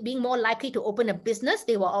 Consistent with being more likely to open a business,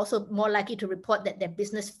 they were also more likely to report that their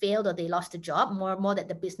business failed or they lost a job, more that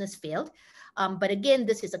the business failed. But again,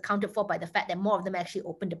 this is accounted for by the fact that more of them actually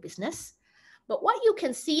opened a business. But what you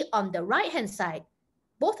can see on the right-hand side,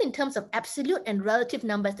 both in terms of absolute and relative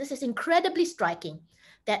numbers, this is incredibly striking,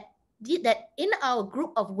 that in our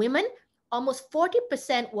group of women, almost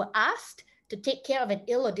 40% were asked to take care of an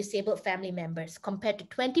ill or disabled family members, compared to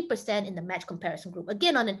 20% in the match comparison group.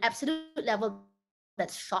 Again, on an absolute level,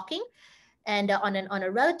 that's shocking. And on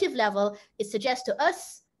a relative level, it suggests to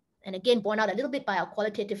us, and again, borne out a little bit by our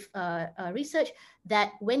qualitative research,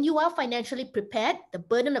 that when you are financially prepared, the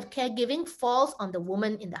burden of caregiving falls on the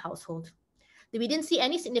woman in the household. We didn't see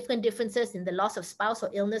any significant differences in the loss of spouse or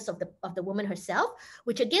illness of the woman herself,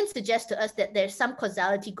 which again suggests to us that there's some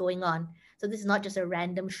causality going on. So this is not just a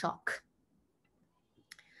random shock.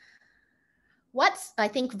 What's, I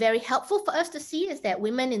think, very helpful for us to see is that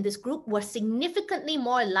women in this group were significantly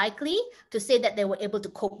more likely to say that they were able to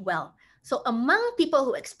cope well. So among people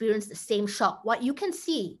who experienced the same shock, what you can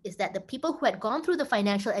see is that the people who had gone through the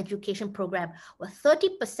financial education program were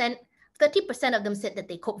 30% of them said that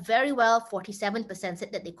they coped very well, 47%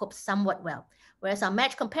 said that they coped somewhat well. Whereas our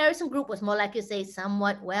match comparison group was more likely to say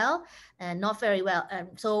somewhat well and not very well.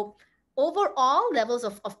 So overall levels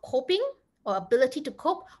of coping or ability to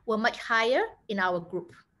cope were much higher in our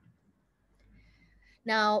group.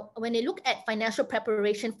 Now, when they look at financial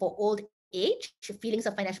preparation for old age, feelings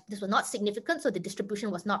of financial, this was not significant, so the distribution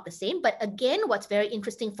was not the same. But again, what's very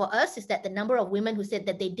interesting for us is that the number of women who said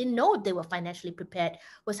that they didn't know if they were financially prepared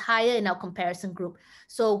was higher in our comparison group.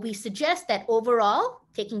 So we suggest that overall,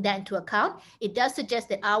 taking that into account, it does suggest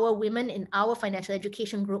that our women in our financial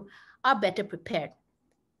education group are better prepared.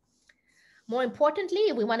 More importantly,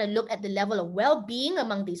 if we want to look at the level of well-being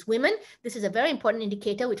among these women, this is a very important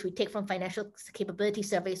indicator which we take from financial capability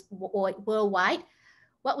surveys worldwide.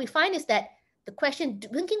 What we find is that the question,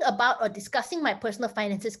 thinking about or discussing my personal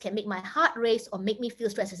finances can make my heart race or make me feel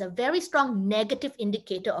stressed, is a very strong negative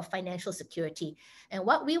indicator of financial security. And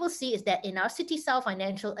what we will see is that in our Citi-Tsao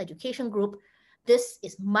financial education group, this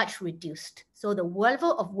is much reduced. So the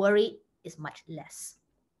level of worry is much less.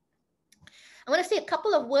 I want to say a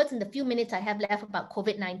couple of words in the few minutes I have left about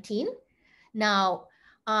COVID-19. Now,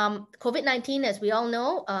 COVID-19, as we all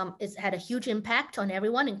know, has had a huge impact on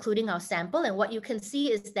everyone, including our sample. And what you can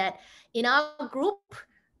see is that in our group,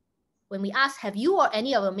 when we ask, have you or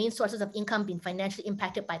any of our main sources of income been financially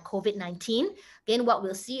impacted by COVID-19? Again, what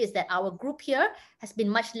we'll see is that our group here has been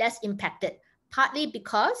much less impacted, partly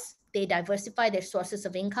because they diversify their sources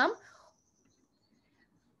of income.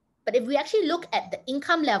 But if we actually look at the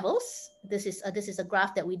income levels, this is a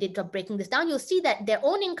graph that we did breaking this down, you'll see that their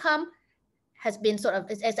own income has been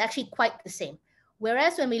is actually quite the same.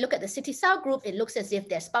 Whereas when we look at the Citi-Tsao group, it looks as if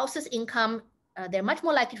their spouse's income, they're much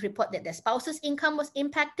more likely to report that their spouse's income was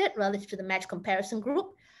impacted relative to the match comparison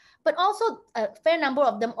group. But also a fair number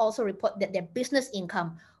of them also report that their business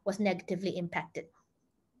income was negatively impacted.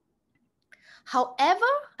 However,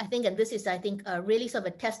 I think, and this is, I think, really sort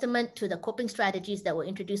of a testament to the coping strategies that were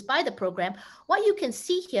introduced by the program, what you can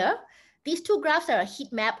see here, these two graphs are a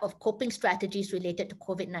heat map of coping strategies related to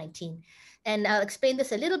COVID-19. And I'll explain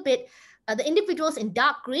this a little bit. The individuals in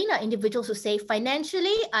dark green are individuals who say,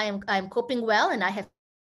 financially, I am coping well and I have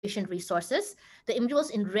sufficient resources. The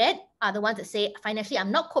individuals in red are the ones that say, financially,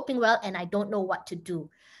 I'm not coping well and I don't know what to do.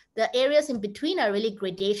 The areas in between are really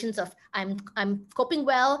gradations of I'm coping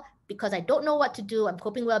well because I don't know what to do. I'm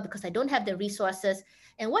coping well because I don't have the resources.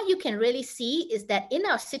 And what you can really see is that in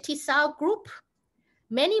our Citi-Tsao group,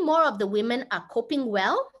 many more of the women are coping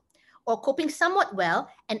well or coping somewhat well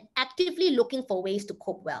and actively looking for ways to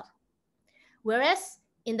cope well. Whereas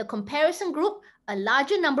in the comparison group, a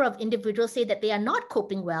larger number of individuals say that they are not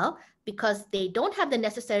coping well because they don't have the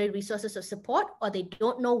necessary resources or support or they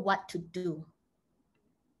don't know what to do.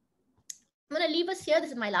 I'm going to leave us here.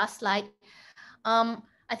 This is my last slide.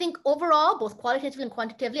 I think overall, both qualitatively and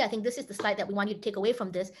quantitatively, I think this is the slide that we want you to take away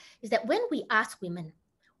from this, is that when we ask women,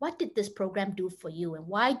 what did this program do for you? And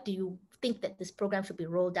why do you think that this program should be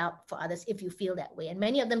rolled out for others if you feel that way? And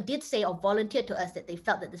many of them did say or volunteered to us that they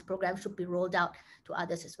felt that this program should be rolled out to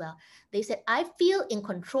others as well. They said, I feel in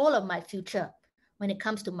control of my future when it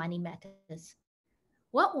comes to money matters.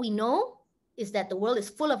 What we know is that the world is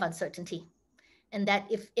full of uncertainty. And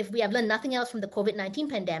that if we have learned nothing else from the COVID-19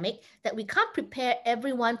 pandemic, that we can't prepare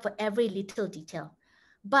everyone for every little detail.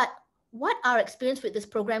 But what our experience with this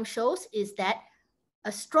program shows is that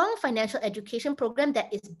a strong financial education program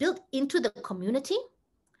that is built into the community,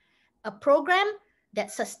 a program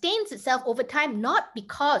that sustains itself over time, not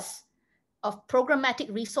because of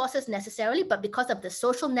programmatic resources necessarily, but because of the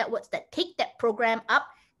social networks that take that program up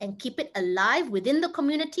and keep it alive within the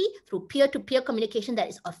community through peer-to-peer communication that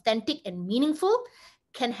is authentic and meaningful,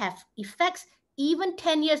 can have effects even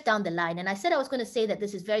 10 years down the line. And I said I was going to say that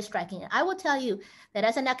this is very striking. And I will tell you that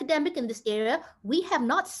as an academic in this area, we have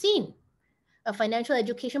not seen a financial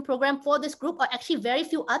education program for this group, or actually very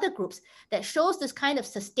few other groups, that shows this kind of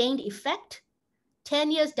sustained effect 10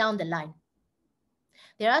 years down the line.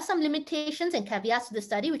 There are some limitations and caveats to the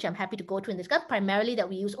study, which I'm happy to go to and discuss, primarily that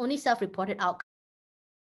we use only self-reported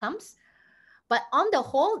outcomes. But on the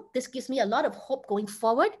whole, this gives me a lot of hope going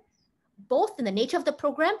forward, both in the nature of the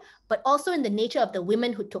program, but also in the nature of the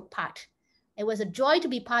women who took part. It was a joy to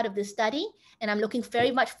be part of this study, and I'm looking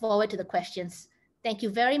very much forward to the questions. Thank you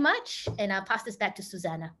very much, and I'll pass this back to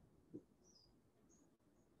Susana.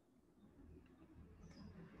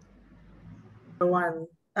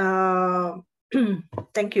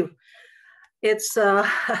 Thank you. It's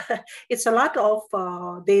it's a lot of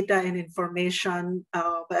data and information,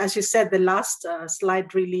 but as you said, the last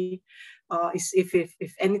slide really is,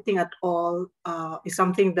 if anything at all, is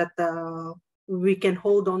something that we can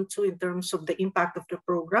hold on to in terms of the impact of the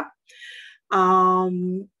program.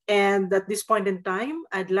 And at this point in time,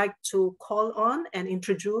 I'd like to call on and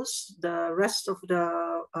introduce the rest of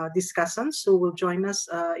the discussants who will join us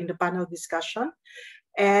in the panel discussion.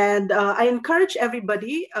 And I encourage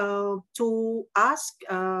everybody to ask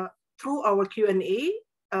through our Q&A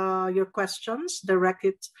your questions, direct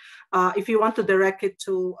it. If you want to direct it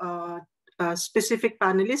to specific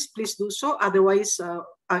panelists, please do so. Otherwise,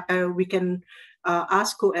 we can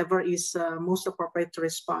ask whoever is most appropriate to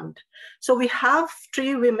respond. So we have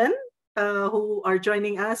 3 women who are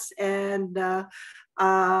joining us, and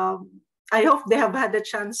I hope they have had a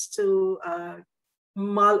chance to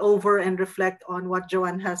mull over and reflect on what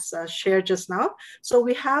Joanne has shared just now. So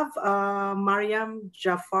we have Mariam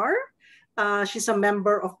Jaafar. She's a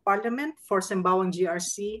member of parliament for Sembawang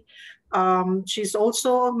GRC. She's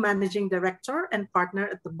also managing director and partner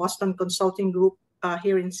at the Boston Consulting Group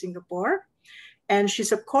here in Singapore. And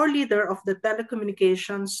she's a core leader of the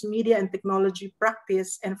telecommunications, media and technology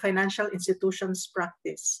practice and financial institutions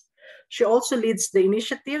practice. She also leads the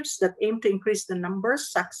initiatives that aim to increase the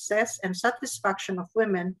numbers, success, and satisfaction of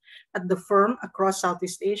women at the firm across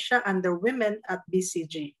Southeast Asia under Women at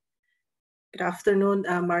BCG. Good afternoon,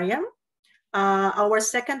 Mariam. Our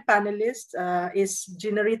second panelist is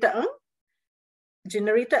Ginarita Ng.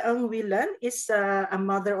 Ginarita Ng Wilan is a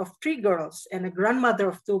mother of 3 girls and a grandmother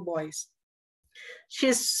of 2 boys.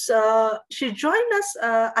 She joined us,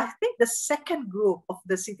 I think, the second group of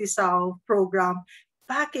the Citi-Tsao program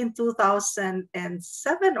back in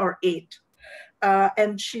 2007 or 8.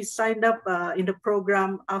 And she signed up in the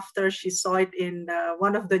program after she saw it in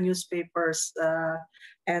one of the newspapers. So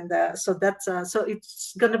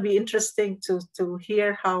it's going to be interesting to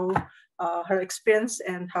hear how her experience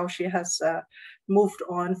and how she has moved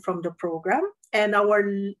on from the program. And our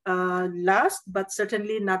last, but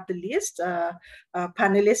certainly not the least,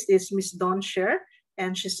 panelist is Ms Dawn Cher.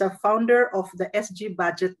 And she's a founder of the SG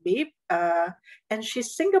Budget Babe. And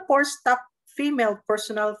she's Singapore's top female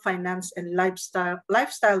personal finance and lifestyle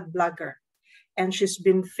blogger. And she's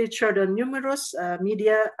been featured on numerous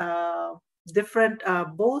media different,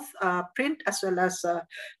 both print as well as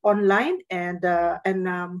online, and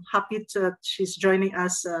I'm happy that she's joining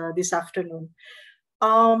us this afternoon.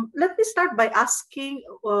 Let me start by asking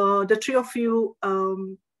the three of you,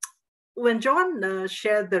 when John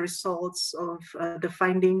shared the results of the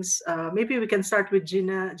findings, maybe we can start with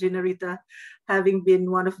Ginarita, having been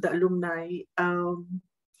one of the alumni.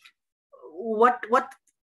 What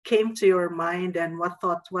came to your mind, and what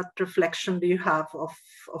reflection do you have of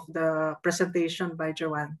the presentation by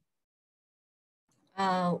Joanne?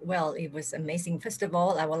 Well, it was amazing. First of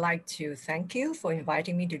all, I would like to thank you for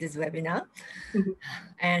inviting me to this webinar.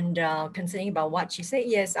 And concerning about what she said,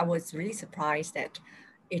 yes, I was really surprised that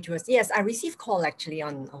it was, yes, I received call actually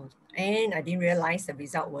and I didn't realize the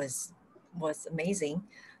result was amazing,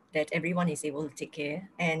 that everyone is able to take care.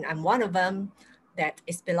 And I'm one of them that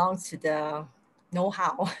belongs to the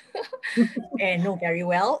know-how and know very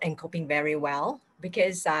well and coping very well,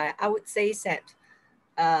 because I would say that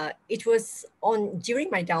it was during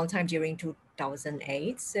my downtime during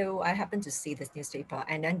 2008. So I happened to see this newspaper,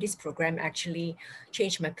 and then this program actually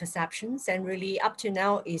changed my perceptions, and really up to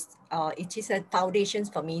now it is a foundation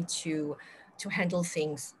for me to handle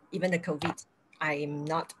things, even the COVID. I'm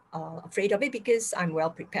not afraid of it because I'm well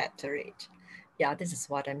prepared for it. Yeah, this is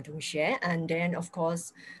what I'm doing share. And then of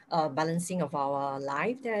course, balancing of our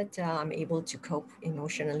life, that I'm able to cope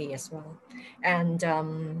emotionally as well. And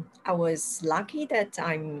I was lucky that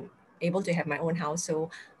I'm able to have my own house. So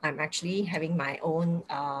I'm actually having my own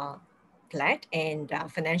flat, and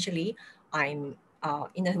financially, I'm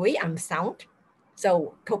in a way I'm sound.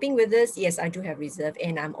 So coping with this, yes, I do have reserve,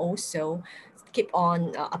 and I'm also keep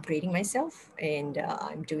on upgrading myself, and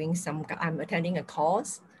I'm attending a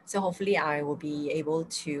course. So hopefully I will be able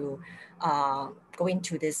to go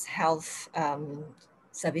into this health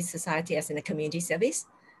service society as in a community service.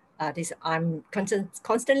 I'm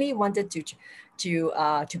constantly wanted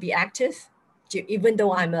to be active, even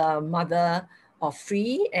though I'm a mother of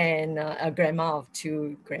 3 and a grandma of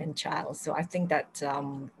 2 grandchild. So I think that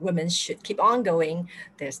women should keep on going.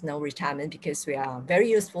 There's no retirement because we are very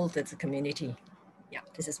useful to the community. Yeah,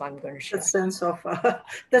 this is what I'm going to share.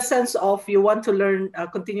 The sense of you want to learn,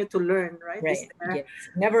 continue to learn, right? Right. Yes.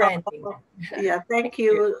 Never ending. Yeah. Thank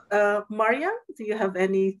you. Mariam, do you have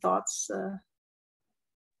any thoughts?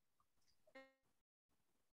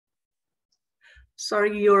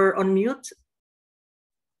 Sorry, you're on mute.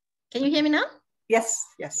 Can you hear me now? Yes,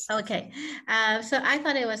 yes. Okay. So I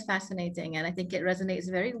thought it was fascinating, and I think it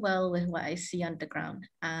resonates very well with what I see on the ground,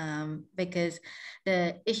 because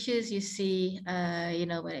the issues you see,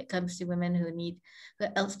 when it comes to women who need,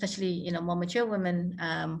 especially, more mature women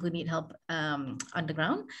who need help on the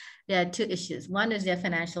ground, there are 2 issues. One is their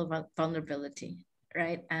financial vulnerability,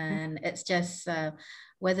 right? And it's just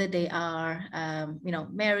whether they are,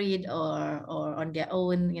 married or on their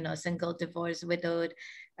own, single, divorced, widowed,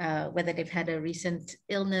 whether they've had a recent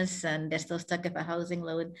illness and they're still stuck with a housing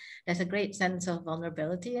loan. There's a great sense of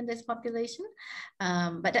vulnerability in this population,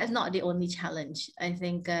 but that's not the only challenge. I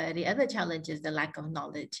think the other challenge is the lack of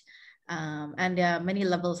knowledge. And there are many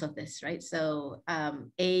levels of this, right? So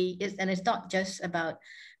it's not just about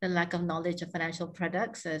the lack of knowledge of financial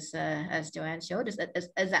products, as Joanne showed, is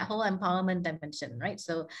that whole empowerment dimension, right?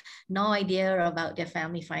 So no idea about their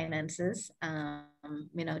family finances.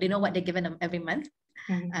 They know what they're given them every month.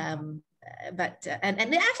 But they're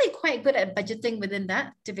actually quite good at budgeting within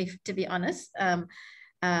that, to be honest.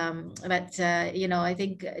 But I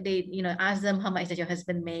think they ask them, how much does your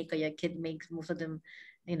husband make or your kid makes? Most of them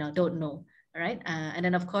don't know, right? And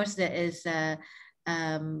then of course there is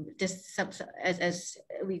just as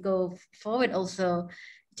we go forward, also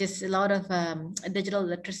just a lot of digital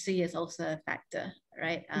literacy is also a factor,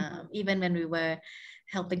 right? Even when we were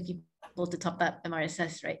helping people to top up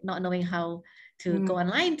MRSS, right? Not knowing how to go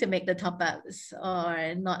online to make the top-ups,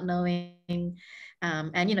 or not knowing,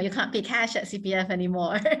 and you can't pay cash at CPF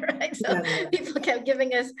anymore, right? So people kept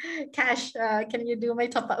giving us cash. Can you do my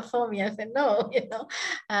top-up for me? I said no,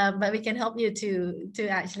 but we can help you to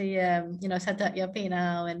actually set up your pay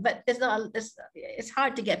now. But it's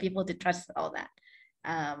hard to get people to trust all that.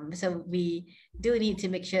 So we do need to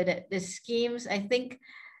make sure that the schemes, I think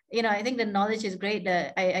the knowledge is great.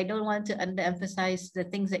 I don't want to underemphasize the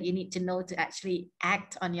things that you need to know to actually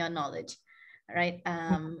act on your knowledge, right?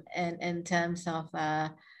 And in terms of,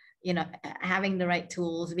 having the right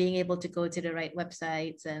tools, being able to go to the right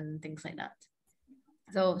websites and things like that.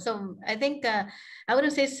 So I think I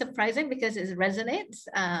wouldn't say it's surprising because it resonates,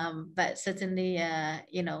 but certainly,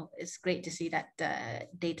 it's great to see that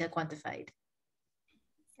data quantified.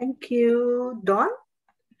 Thank you. Dawn?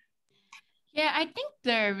 Yeah, I think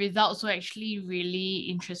the results were actually really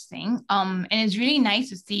interesting. And it's really nice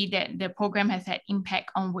to see that the program has had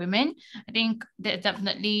impact on women. I think that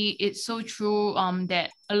definitely it's so true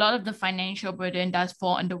that a lot of the financial burden does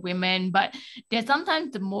fall on the women, but they're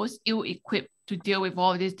sometimes the most ill-equipped to deal with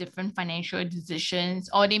all these different financial decisions,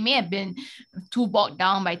 or they may have been too bogged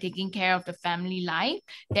down by taking care of the family life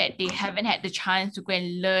that they haven't had the chance to go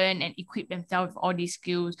and learn and equip themselves with all these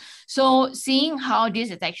skills. So seeing how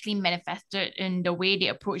this is actually manifested in the way they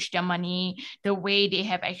approach their money, the way they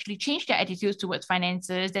have actually changed their attitudes towards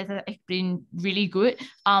finances, that has been really good.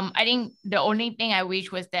 I think the only thing I wish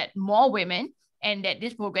was that more women and that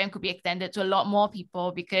this program could be extended to a lot more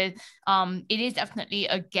people, because it is definitely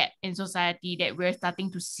a gap in society that we're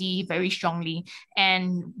starting to see very strongly.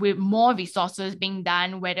 And with more resources being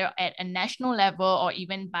done, whether at a national level or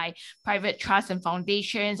even by private trusts and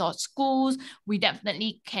foundations or schools, we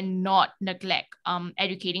definitely cannot neglect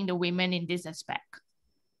educating the women in this aspect.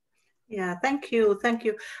 Yeah, thank you. Thank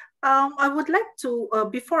you. I would like to,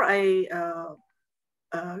 before I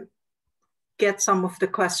get some of the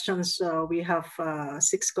questions, we have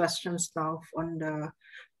 6 questions now on the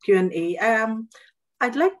Q&A.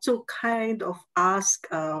 I'd like to kind of ask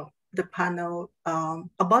the panel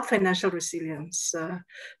about financial resilience,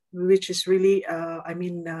 which is really,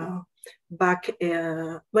 back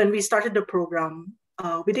when we started the program,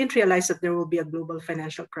 we didn't realize that there will be a global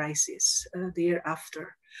financial crisis the year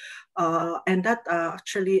after. And that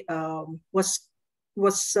actually was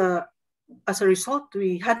as a result,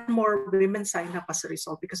 we had more women sign up as a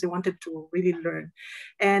result because they wanted to really learn.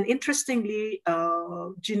 And interestingly,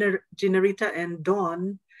 Ginarita and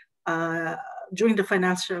Dawn, during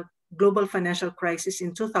the global financial crisis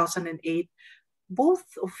in 2008, both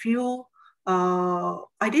of you,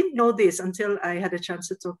 I didn't know this until I had a chance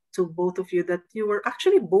to talk to both of you, that you were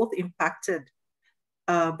actually both impacted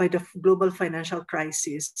by the global financial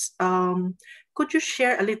crisis. Could you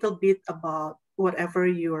share a little bit about whatever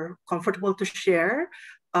you're comfortable to share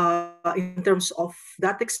in terms of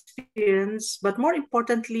that experience, but more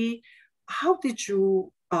importantly, how did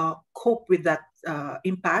you cope with that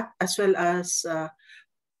impact, as well as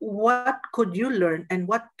what could you learn and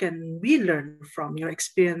what can we learn from your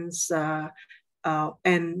experience?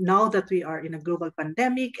 And now that we are in a global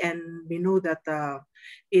pandemic, and we know that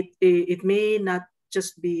it may not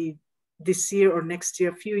just be this year or next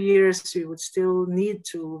year, a few years, we would still need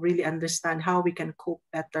to really understand how we can cope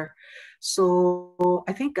better. So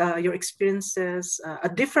I think your experiences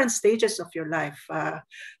at different stages of your life,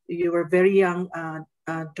 you were very young,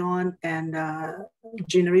 Dawn, and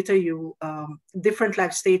Ginarita, you different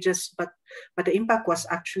life stages, but the impact was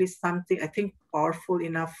actually something I think powerful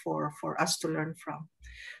enough for us to learn from.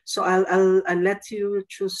 So I'll let you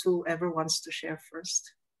choose whoever wants to share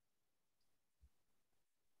first.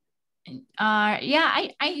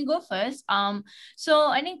 I can go first. So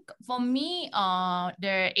I think for me,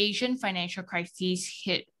 the Asian financial crisis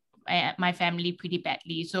hit my family pretty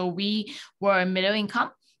badly. So we were middle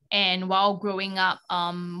income. And while growing up,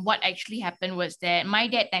 what actually happened was that my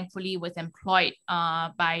dad thankfully was employed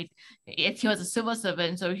he was a civil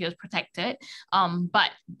servant, so he was protected.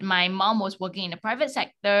 But my mom was working in the private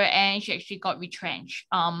sector and she actually got retrenched.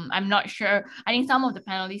 I'm not sure. I think some of the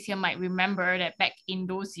panelists here might remember that back in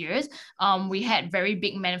those years, we had very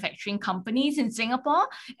big manufacturing companies in Singapore.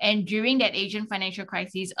 And during that Asian financial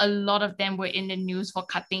crisis, a lot of them were in the news for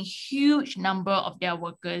cutting huge number of their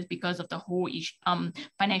workers because of the whole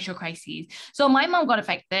financial crisis. So my mom got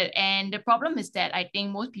affected, and the problem is that I think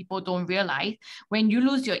most people don't realize when you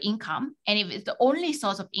lose your income, and if it's the only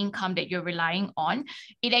source of income that you're relying on,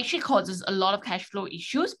 it actually causes a lot of cash flow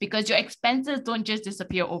issues because your expenses don't just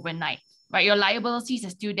disappear overnight. Right, your liabilities are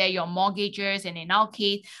still there, your mortgages, and in our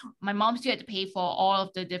case, my mom still had to pay for all of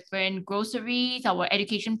the different groceries, our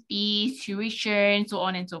education fees, tuition, so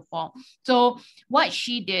on and so forth. So what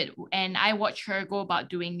she did, and I watched her go about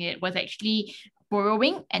doing it, was actually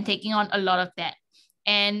borrowing and taking on a lot of debt.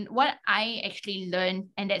 And what I actually learned,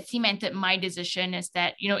 and that cemented my decision, is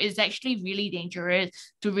that, it's actually really dangerous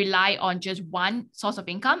to rely on just one source of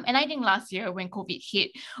income. And I think last year when COVID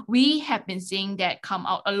hit, we have been seeing that come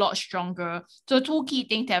out a lot stronger. So 2 key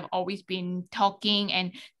things that I've always been talking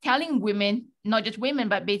and telling women, not just women,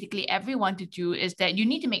 but basically everyone to do, is that you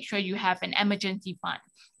need to make sure you have an emergency fund.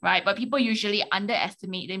 Right. But people usually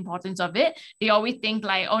underestimate the importance of it. They always think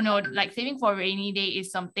like, oh no, like saving for a rainy day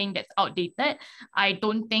is something that's outdated. I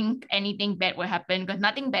don't think anything bad will happen because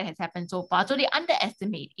nothing bad has happened so far. So they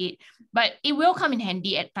underestimate it, but it will come in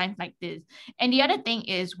handy at times like this. And the other thing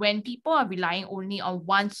is when people are relying only on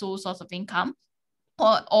one sole source of income,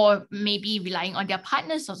 or maybe relying on their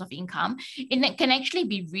partner's source of income, it can actually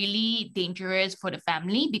be really dangerous for the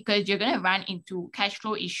family, because you're going to run into cash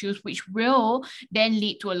flow issues, which will then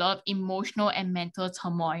lead to a lot of emotional and mental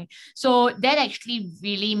turmoil. So that actually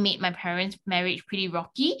really made my parents' marriage pretty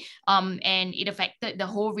rocky, and it affected the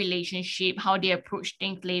whole relationship, how they approach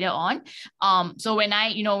things later on. So when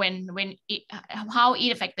I, how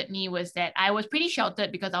it affected me was that I was pretty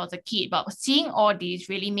sheltered because I was a kid, but seeing all these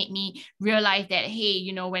really made me realize that, hey,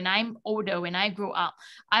 when I'm older, when I grow up,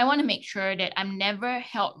 I want to make sure that I'm never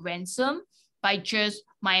held ransom by just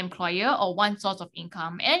my employer or one source of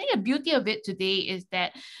income. And I think the beauty of it today is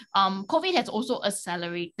that COVID has also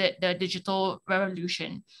accelerated the digital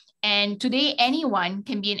revolution. And today, anyone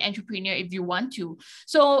can be an entrepreneur if you want to.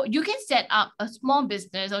 So you can set up a small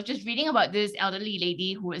business. I was just reading about this elderly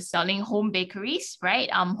lady who is selling home bakeries,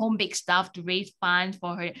 right? Home baked stuff to raise funds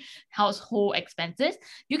for her household expenses.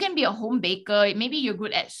 You can be a home baker. Maybe you're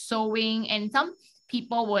good at sewing, and some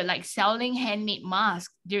people were like selling handmade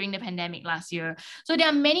masks during the pandemic last year. So there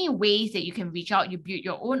are many ways that you can reach out. You build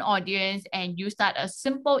your own audience and you start a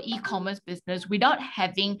simple e-commerce business without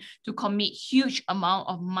having to commit huge amount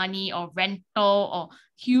of money or rental or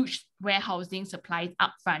huge warehousing supplies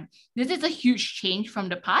upfront. This is a huge change from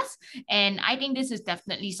the past. And I think this is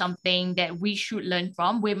definitely something that we should learn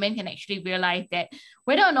from. Women can actually realize that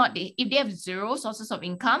whether or not if they have zero sources of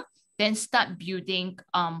income, then start building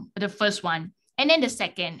the first one, and then the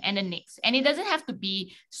second, and the next. And it doesn't have to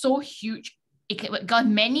be so huge. Because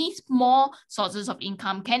many small sources of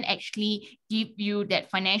income can actually give you that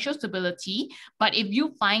financial stability. But if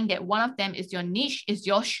you find that one of them is your niche, is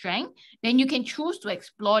your strength, then you can choose to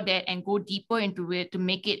explore that and go deeper into it to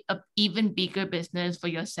make it an even bigger business for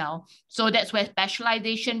yourself. So that's where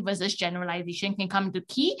specialization versus generalization can come into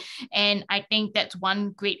key. And I think that's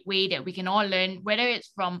one great way that we can all learn, whether it's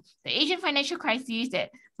from the Asian financial crisis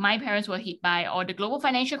that my parents were hit by, or the global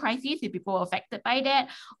financial crisis, if people were affected by that,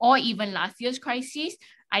 or even last year's crisis.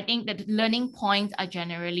 I think that the learning points are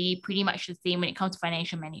generally pretty much the same when it comes to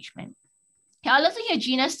financial management. Okay, I'd love to hear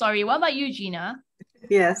Gina's story. What about you, Gina?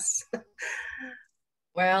 Yes.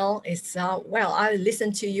 Well, I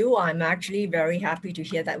listened to you. I'm actually very happy to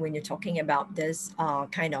hear that when you're talking about this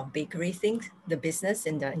kind of bakery thing, the business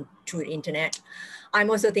through the internet. I'm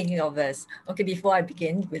also thinking of this. Okay, before I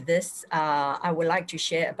begin with this, I would like to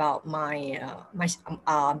share about my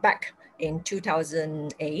back in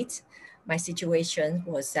 2008. My situation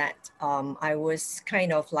was that I was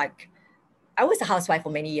kind of like, I was a housewife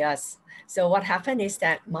for many years. So what happened is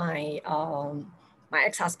that my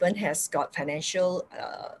ex-husband has got financial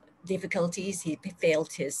difficulties. He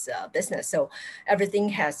failed his business. So everything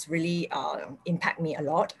has really impacted me a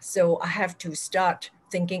lot. So I have to start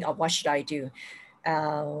thinking of what should I do.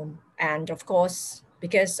 And of course,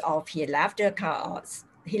 because of he left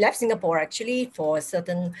Singapore actually for a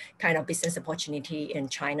certain kind of business opportunity in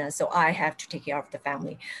China. So I have to take care of the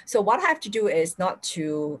family. So what I have to do is not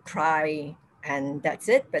to cry and that's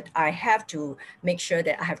it, but I have to make sure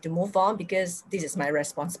that I have to move on because this is my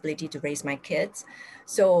responsibility to raise my kids.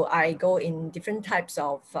 So I go in different types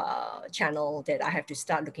of channel that I have to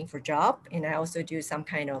start looking for a job. And I also do some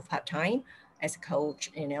kind of part-time as a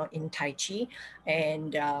coach, in Tai Chi.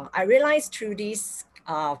 And I realized through this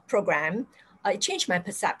program, it changed my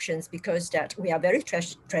perceptions because that we are very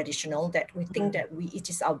traditional, that we think that it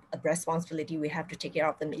is our responsibility, we have to take care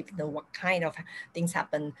of them, even though what kind of things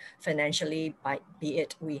happen financially, be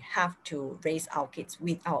it we have to raise our kids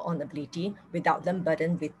with our own ability without them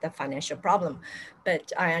burdened with the financial problem.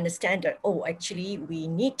 But I understand that, actually we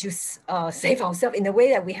need to save ourselves in a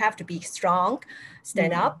way that we have to be strong,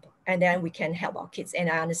 stand up, and then we can help our kids. And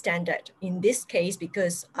I understand that in this case,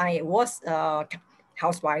 because I was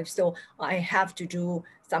housewife, so I have to do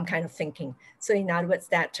some kind of thinking. So in other words,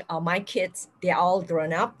 that my kids, they're all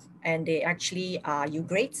grown up and they actually are U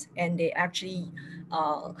grades, and they actually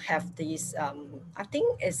have these, I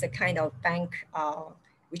think it's a kind of bank,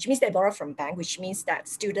 which means they borrow from bank, which means that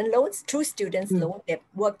student loans, through students loan, they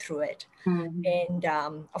work through it. And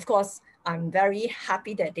of course, I'm very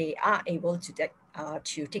happy that they are able to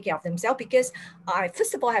take care of themselves, because I,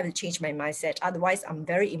 first of all, have to change my mindset. Otherwise, I'm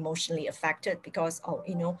very emotionally affected because,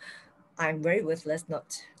 I'm very worthless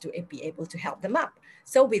not to be able to help them up.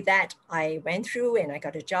 So with that, I went through and I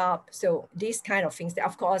got a job. So these kind of things that,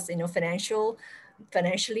 of course,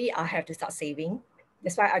 financially, I have to start saving.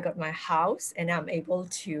 That's why I got my house and I'm able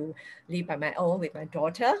to live by my own with my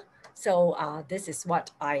daughter. So this is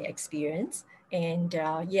what I experienced. And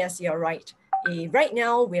yes, you're right. Right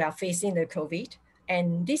now, we are facing the COVID,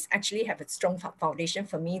 and this actually have a strong foundation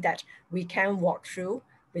for me that we can walk through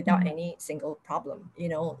without any single problem,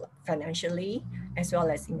 financially as well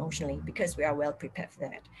as emotionally, because we are well prepared for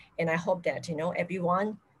that. And I hope that,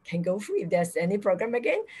 everyone can go through, if there's any program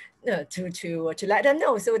again, to let them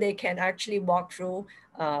know so they can actually walk through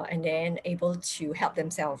and then able to help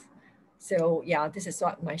themselves. So yeah, this is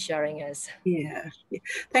what my sharing is. Yeah.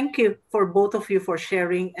 Thank you for both of you for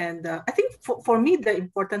sharing. And I think for me, the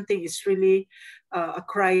important thing is really a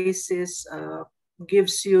crisis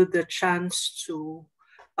gives you the chance to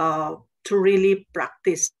really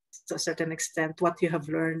practice to a certain extent what you have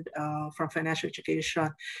learned from financial education,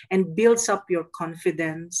 and builds up your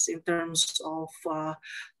confidence in terms of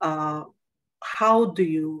how do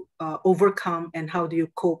you overcome and how do you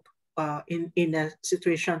cope in a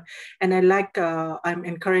situation. And I'm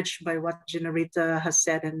encouraged by what Ginarita has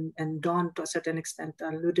said, and Dawn to a certain extent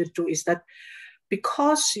alluded to, is that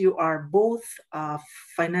because you are both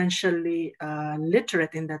financially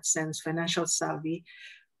literate in that sense, financial savvy,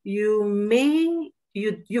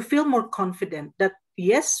 you feel more confident that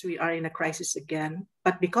yes, we are in a crisis again,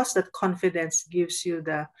 but because that confidence gives you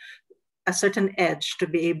a certain edge to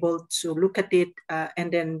be able to look at it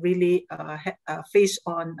and then really face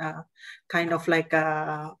on, kind of like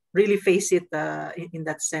really face it in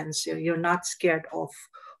that sense. You're not scared of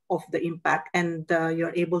the impact, and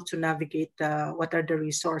you're able to navigate what are the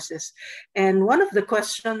resources. And one of the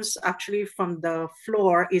questions actually from the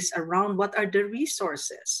floor is around what are the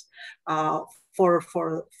resources for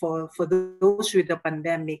those with the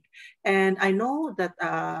pandemic. And I know that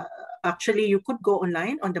actually you could go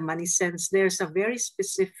online on the Money Sense. There's a very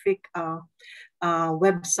specific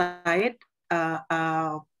website,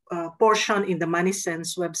 portion in the Money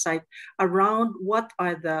Sense website around what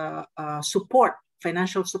are the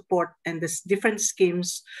financial support and the different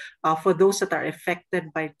schemes for those that are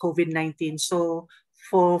affected by COVID-19. So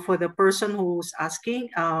for the person who's asking,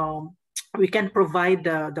 we can provide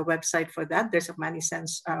the website for that. There's a Money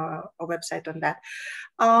Sense a website on that.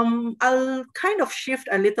 I'll kind of shift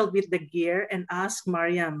a little bit the gear and ask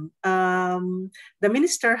Mariam. The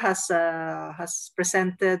minister has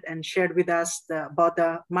presented and shared with us about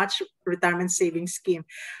the Match Retirement Savings Scheme.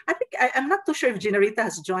 I think I'm not too sure if Ginarita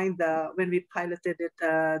has joined when we piloted it,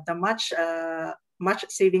 the Match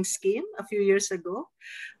Savings Scheme a few years ago.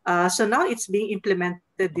 So now it's being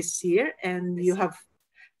implemented this year, and you have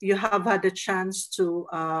had a chance to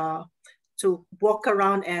walk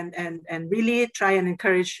around and really try and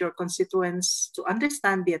encourage your constituents to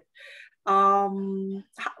understand it.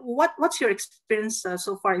 What's your experience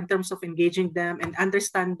so far in terms of engaging them and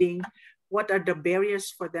understanding what are the barriers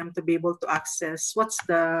for them to be able to access? What's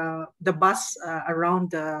the buzz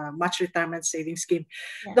around the Match Retirement Savings Scheme?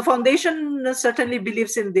 Yeah. The foundation certainly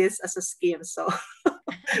believes in this as a scheme, so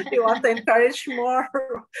we want to encourage more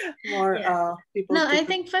people. No, I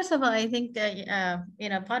think first of all, I think that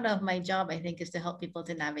part of my job, I think, is to help people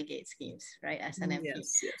to navigate schemes, right? As an MP.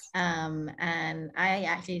 Yes. And I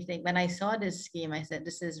actually think when I saw this scheme, I said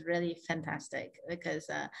this is really fantastic because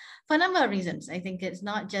for a number of reasons. I think it's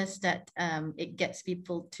not just that it gets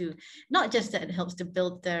people to, not just that it helps to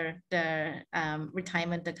build their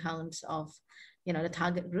retirement accounts of the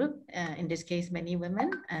target group, in this case, many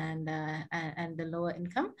women and the lower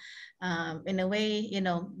income. In a way,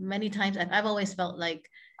 many times I've always felt like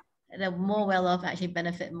the more well-off actually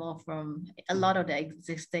benefit more from a lot of the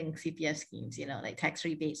existing CPF schemes, like tax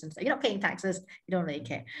rebates and stuff. You're not paying taxes, you don't really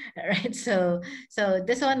care, right? So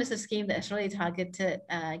this one is a scheme that's really targeted,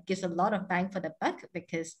 gives a lot of bang for the buck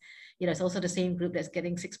because, it's also the same group that's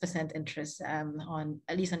getting 6% interest on,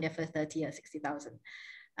 at least on their first 30 or 60,000.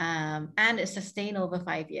 And it's sustained over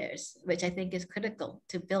 5 years, which I think is critical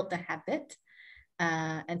to build the habit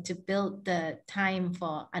and to build the time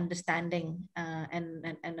for understanding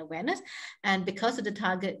and awareness. And because of the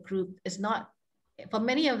target group is not, for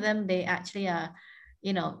many of them, they actually are,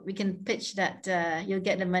 we can pitch that you'll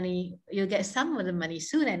get the money, you'll get some of the money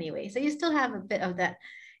soon anyway. So you still have a bit of that,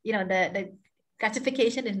 the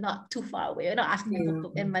gratification is not too far away. You're not asking people to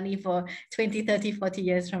put in money for 20, 30, 40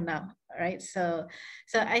 years from now, right? So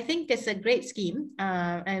I think it's a great scheme,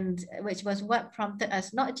 and which was what prompted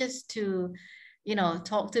us not just to,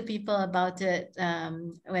 talk to people about it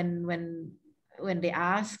when they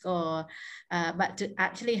ask, or but to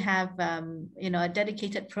actually have a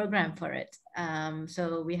dedicated program for it.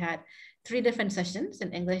 So we had 3 different sessions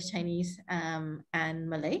in English, Chinese, and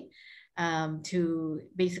Malay. To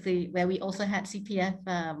basically where we also had CPF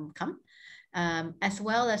come, as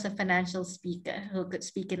well as a financial speaker who could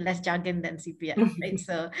speak in less jargon than CPF, right?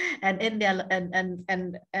 So and in their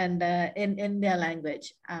in their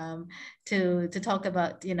language, to talk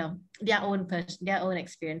about their own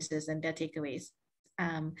experiences and their takeaways.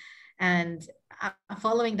 And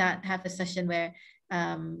following that, have a session where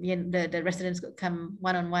the residents could come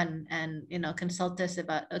one-on-one and consult us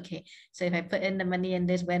about, okay, so if I put in the money in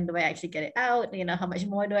this, when do I actually get it out? How much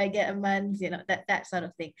more do I get a month? That sort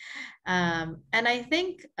of thing. And I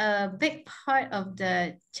think a big part of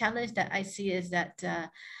the challenge that I see is that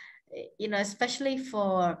especially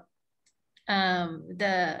for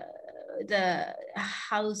the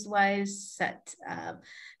housewives, that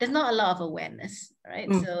there's not a lot of awareness,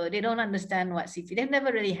 right? So they don't understand what CPF, they've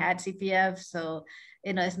never really had CPF, so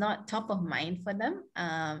it's not top of mind for them,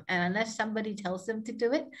 and unless somebody tells them to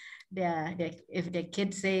do it, if their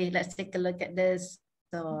kids say, let's take a look at this,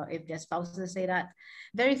 or if their spouses say that,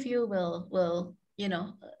 very few will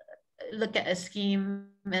look at a scheme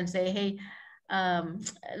and say, hey,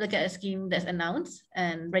 look at a scheme that's announced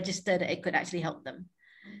and register that it could actually help them.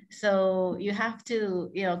 So you have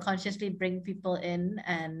to, consciously bring people in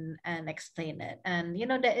and explain it. And,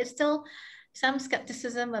 there is still some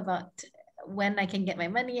skepticism about when I can get my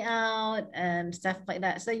money out and stuff like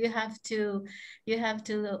that. So you have to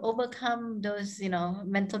overcome those,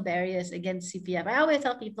 mental barriers against CPF. I always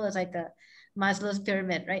tell people it's like a Maslow's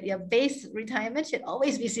pyramid, right? Your base retirement should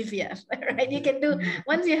always be CPF, right? You can do,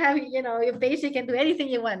 once you have, your base, you can do anything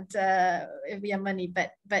you want with your money,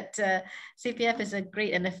 but CPF is a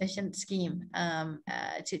great and efficient scheme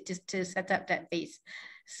to set up that base.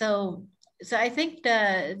 So I think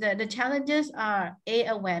the challenges are A,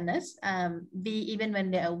 awareness, B, even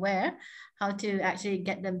when they're aware, how to actually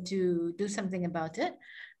get them to do something about it.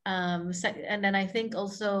 And then I think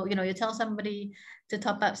also, you tell somebody to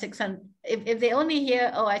top up 600, if they only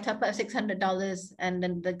hear, oh, I top up $600 and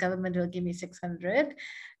then the government will give me 600,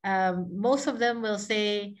 most of them will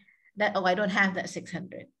say that, oh, I don't have that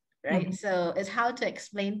 600, right? So it's how to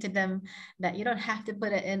explain to them that you don't have to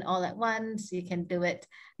put it in all at once. You can do it,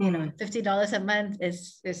 $50 a month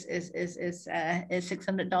is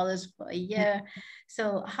 $600 for a year.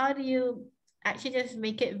 So how do you actually just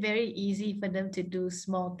make it very easy for them to do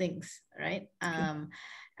small things, right?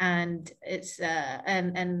 And it's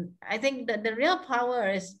and I think that the real power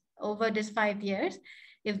is over these 5 years,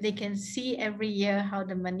 if they can see every year how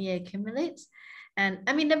the money accumulates. And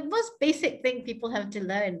I mean, the most basic thing people have to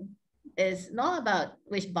learn is not about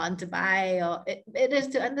which bond to buy, or it is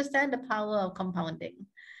to understand the power of compounding.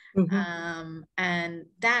 And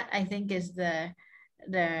that, I think, is the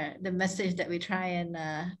message that we try and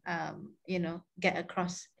get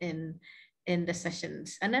across in the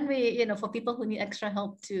sessions. And then we, for people who need extra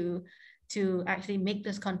help to actually make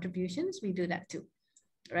those contributions, we do that too,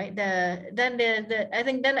 right? I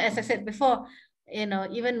think then, as I said before,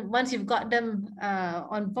 even once you've got them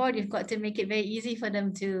on board, you've got to make it very easy for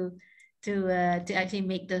them to actually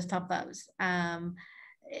make those top-ups.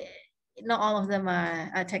 Not all of them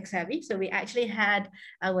are tech savvy. So we actually had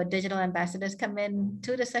our digital ambassadors come in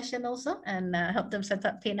to the session also and help them set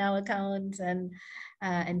up Pay Now accounts and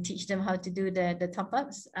teach them how to do the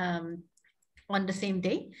top-ups on the same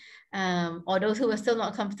day. Or those who were still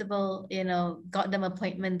not comfortable, got them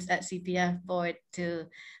appointments at CPF board to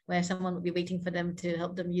where someone would be waiting for them to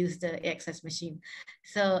help them use the access machine.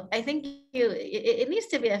 So I think it needs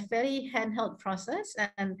to be a fairly handheld process,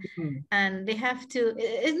 and they have to,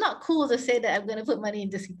 it's not cool to say that I'm going to put money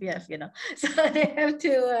into CPF, so they have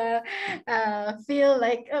to feel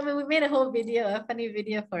like, I mean, we made a whole video, a funny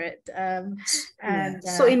video for it.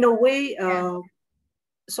 So in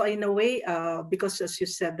a way, because as you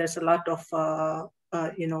said, there's a lot of,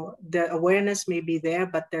 the awareness may be there,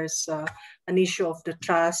 but there's an issue of the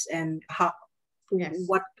trust and how,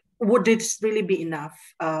 what would it really be enough?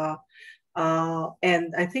 And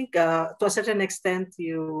I think to a certain extent,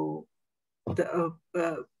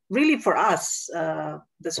 really for us,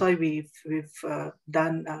 that's why we've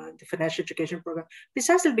done the financial education program,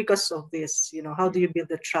 precisely because of this. How do you build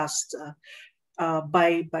the trust?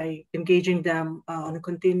 By engaging them on a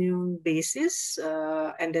continuing basis,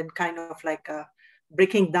 and then kind of like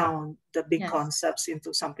breaking down the big concepts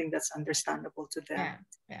into something that's understandable to them.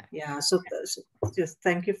 So just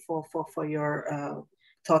thank you for your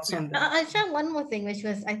thoughts on that. I'll share one more thing, which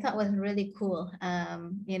I thought was really cool.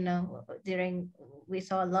 We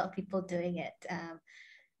saw a lot of people doing it.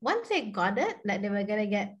 Once they got it, that they were going to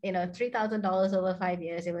get, $3,000 over 5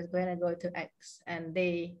 years, it was going to go to X, and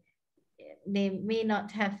they may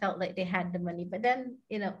not have felt like they had the money, but then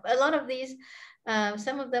a lot of these,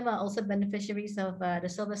 some of them are also beneficiaries of the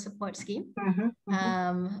Silver Support Scheme,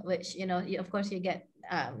 which of course you get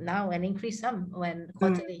now an increased sum when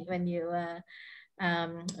quarterly when you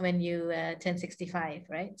turn 65,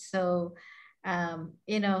 right? So when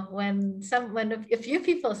a few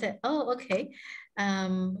people said, oh, okay,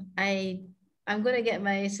 I I'm going to get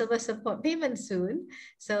my silver support payment soon.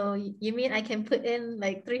 So you mean I can put in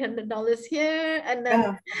like $300 here and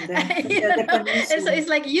then, and so it's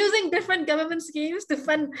like using different government schemes to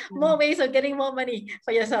fund more ways of getting more money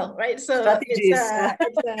for yourself, right? So strategies. and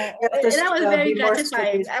I was very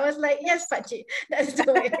gratifying. I was like, yes, Pachi, that's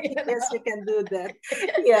the way. Yes, you can do that.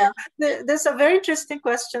 Yeah, there's a very interesting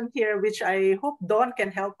question here, which I hope Dawn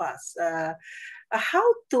can help us. How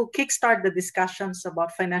to kickstart the discussions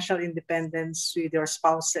about financial independence with your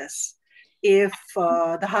spouses if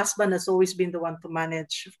the husband has always been the one to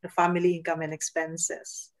manage the family income and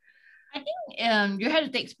expenses? I think you have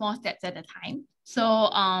to take small steps at a time.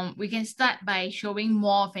 So we can start by showing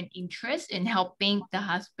more of an interest in helping the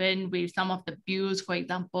husband with some of the bills, for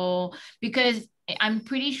example, because I'm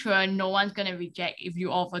pretty sure no one's going to reject if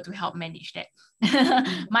you offer to help manage that.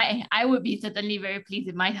 I would be certainly very pleased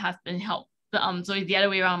if my husband helped. So it's the other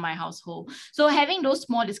way around in my household. So having those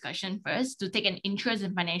small discussions first to take an interest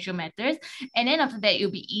in financial matters, and then after that,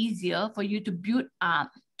 it'll be easier for you to build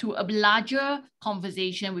up to a larger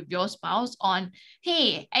conversation with your spouse on,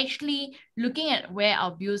 hey, actually looking at where our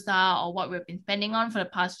bills are or what we've been spending on for the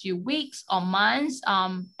past few weeks or months,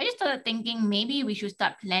 I just started thinking maybe we should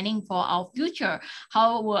start planning for our future.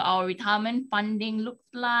 How will our retirement funding look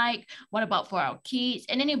like? What about for our kids?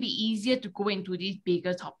 And then it'll be easier to go into these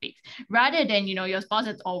bigger topics rather than, your spouse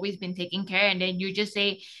has always been taking care and then you just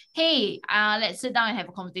say, hey, let's sit down and have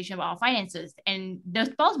a conversation about our finances. And the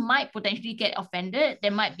spouse might potentially get offended. They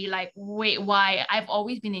might be like, wait, why? I've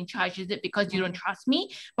always been in charge. Is it because you don't trust me?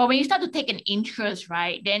 But when you start to take an interest,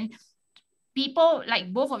 right, then people,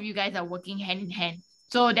 like both of you guys are working hand in hand.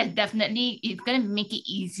 So that's definitely, it's going to make it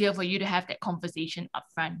easier for you to have that conversation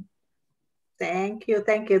upfront. Thank you.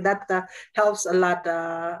 That helps a lot,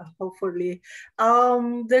 hopefully.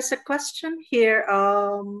 There's a question here,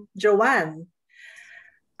 Joanne.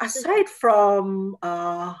 Aside from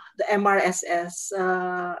the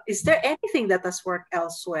MRSS, is there anything that has worked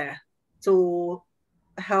elsewhere to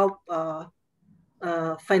help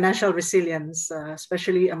financial resilience,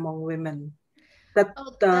 especially among women, that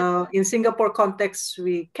in Singapore context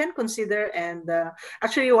we can consider? And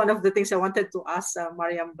actually one of the things I wanted to ask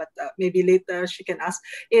Mariam, but maybe later she can ask,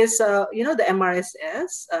 is the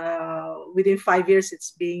MRSS, within 5 years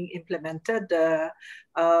it's being implemented.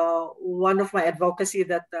 One of my advocacy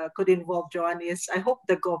that could involve Joanne is I hope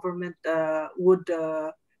the government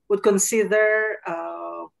would consider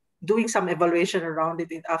doing some evaluation around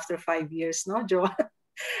it after 5 years, no, Joanne?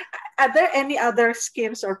 Are there any other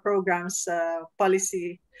schemes or programs,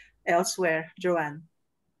 policy elsewhere, Joanne?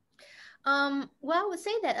 Well, I would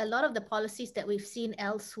say that a lot of the policies that we've seen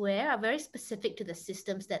elsewhere are very specific to the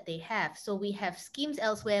systems that they have. So we have schemes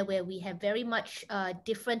elsewhere where we have very much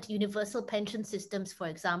different universal pension systems, for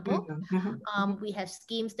example. We have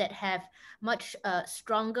schemes that have much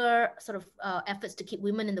stronger sort of efforts to keep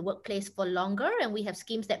women in the workplace for longer. And we have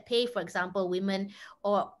schemes that pay, for example, women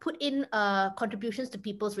or put in contributions to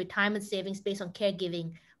people's retirement savings based on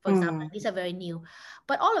caregiving, for example. These are very new.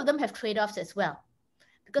 But all of them have trade-offs as well.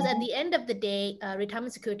 Because at the end of the day,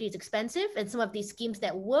 retirement security is expensive, and some of these schemes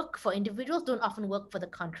that work for individuals don't often work for the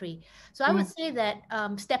country. So I would say that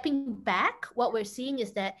stepping back, what we're seeing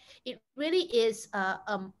is that it really is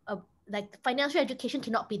like financial education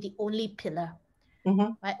cannot be the only pillar.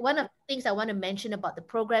 Right? One of the things I want to mention about the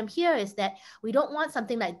program here is that we don't want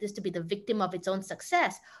something like this to be the victim of its own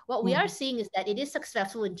success. What we are seeing is that it is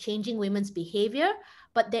successful in changing women's behavior,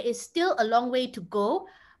 but there is still a long way to go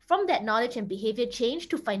from that knowledge and behavior change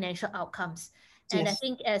to financial outcomes. And I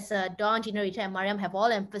think as Dawn, Ginarita, and Mariam have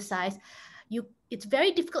all emphasized, it's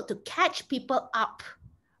very difficult to catch people up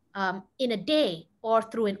in a day or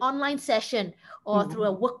through an online session or through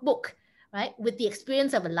a workbook, right, with the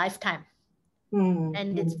experience of a lifetime.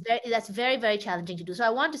 And that's very, very challenging to do. So I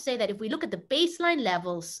want to say that if we look at the baseline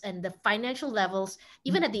levels and the financial levels,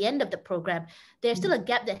 even at the end of the program, there's still a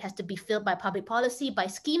gap that has to be filled by public policy, by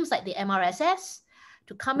schemes like the MRSS,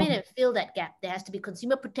 to come in and fill that gap. There has to be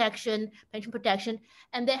consumer protection, pension protection,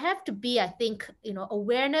 and there have to be, I think,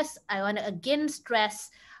 awareness. I want to again stress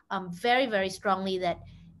very, very strongly that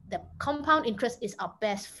the compound interest is our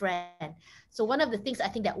best friend. So one of the things I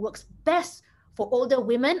think that works best for older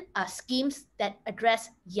women are schemes that address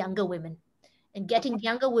younger women and getting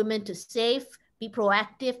younger women to save, be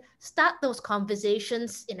proactive, start those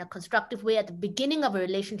conversations in a constructive way at the beginning of a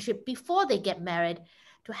relationship before they get married,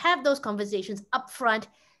 to have those conversations upfront,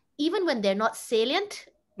 even when they're not salient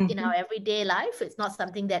in our everyday life. It's not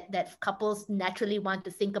something that couples naturally want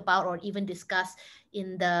to think about or even discuss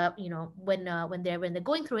in the, when they're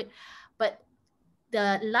going through it. But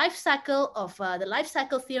the life cycle of the life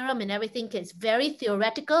cycle theorem and everything is very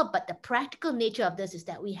theoretical, but the practical nature of this is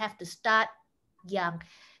that we have to start young,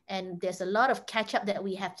 and there's a lot of catch up that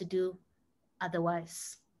we have to do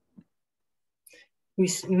otherwise.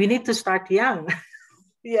 We need to start young.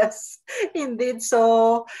 Yes, indeed.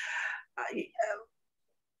 So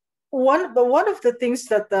one of the things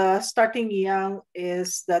that starting young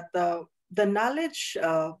is that the knowledge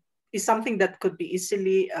is something that could be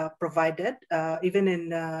easily provided, even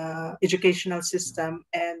in educational system.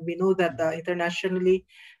 And we know that internationally,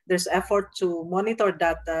 there's effort to monitor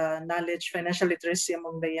that knowledge, financial literacy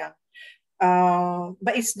among the young.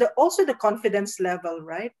 But it's also the confidence level,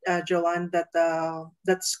 right, Joanne,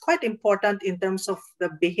 that's quite important in terms of the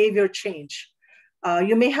behavior change.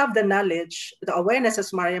 You may have the knowledge, the awareness,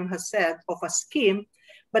 as Mariam has said, of a scheme,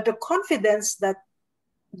 but the confidence that,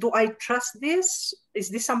 do I trust this? Is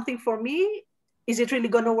this something for me? Is it really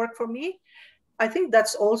going to work for me? I think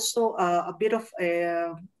that's also a bit of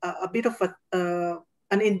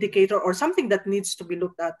an indicator or something that needs to be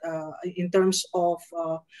looked at in terms of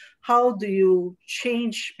how do you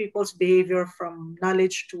change people's behavior from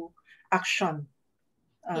knowledge to action.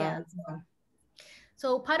 Yeah.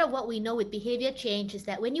 So part of what we know with behavior change is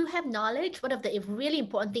that when you have knowledge, one of the really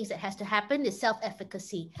important things that has to happen is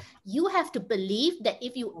self-efficacy. You have to believe that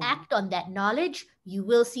if you act on that knowledge, you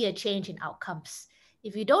will see a change in outcomes.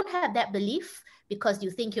 If you don't have that belief because you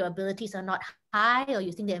think your abilities are not high or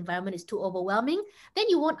you think the environment is too overwhelming, then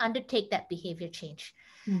you won't undertake that behavior change,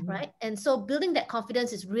 right? And so building that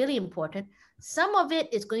confidence is really important. Some of it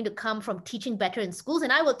is going to come from teaching better in schools.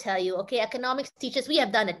 And I will tell you, okay, economics teachers, we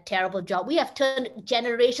have done a terrible job. We have turned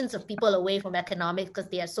generations of people away from economics because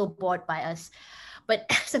they are so bored by us. But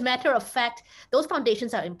as a matter of fact, those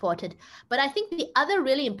foundations are important. But I think the other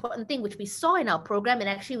really important thing, which we saw in our program, and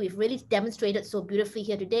actually we've really demonstrated so beautifully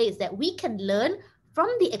here today, is that we can learn from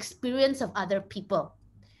the experience of other people.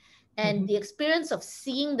 And the experience of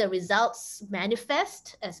seeing the results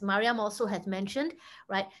manifest, as Mariam also has mentioned,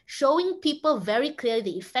 right? Showing people very clearly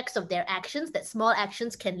the effects of their actions, that small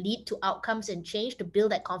actions can lead to outcomes and change to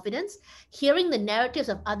build that confidence. Hearing the narratives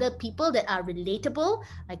of other people that are relatable,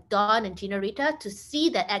 like Dawn and Ginarita, to see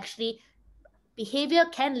that actually behavior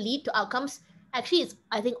can lead to outcomes. Actually,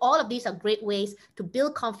 I think all of these are great ways to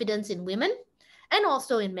build confidence in women and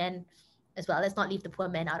also in men as well. Let's not leave the poor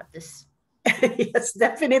men out of this. Yes,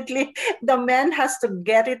 definitely. The man has to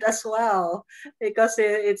get it as well, because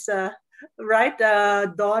it's right,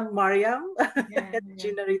 Dawn, Mariam, and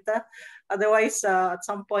Ginarita. Otherwise, at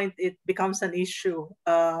some point, it becomes an issue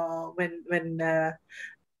yeah.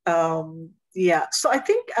 So I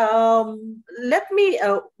think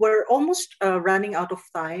we're almost running out of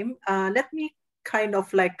time. Let me kind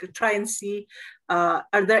of like try and see,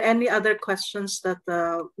 are there any other questions that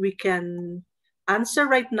we can answer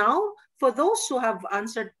right now? For those who have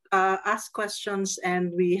asked questions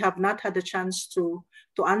and we have not had a chance to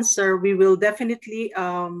answer, we will definitely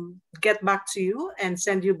get back to you and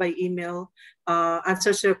send you by email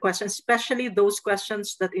answers to your questions, especially those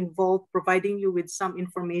questions that involve providing you with some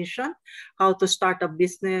information, how to start a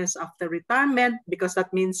business after retirement, because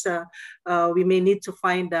that means we may need to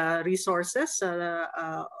find resources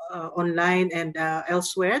online and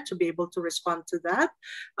elsewhere to be able to respond to that.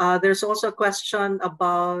 There's also a question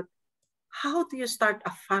about how do you start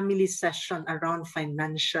a family session around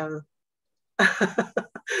financial?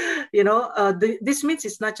 This means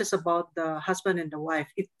it's not just about the husband and the wife.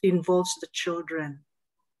 It involves the children.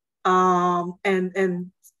 And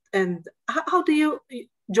how do you?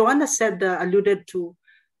 Joanna said, alluded to,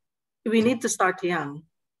 we need to start young.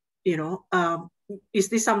 Is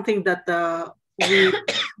this something that we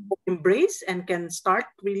embrace and can start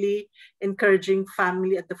really encouraging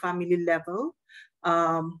family at the family level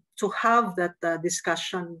to have that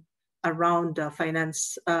discussion around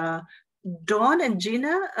finance? Dawn and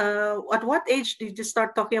Gina, at what age did you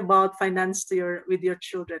start talking about finance with your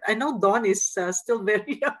children? I know Dawn is still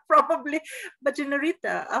very young, probably, but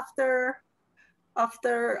Ginarita, after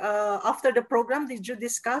the program, did you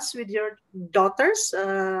discuss with your daughters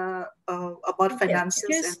about finances?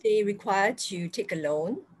 Yes, because they required to take a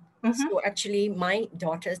loan. So actually, my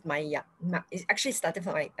daughters, it actually started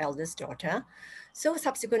from my eldest daughter. So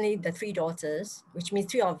subsequently, the three daughters, which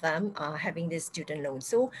means three of them, are having this student loan.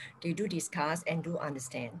 So they do discuss and do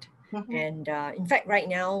understand. And in fact, right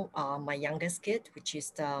now, my youngest kid, which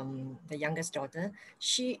is the youngest daughter,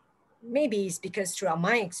 she maybe it's because throughout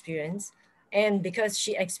my experience and because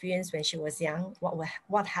she experienced when she was young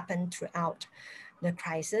what happened throughout the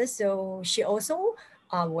crisis. So she also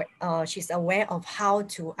she's aware of how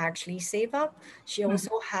to actually save up. She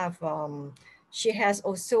also have she has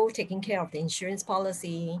also taken care of the insurance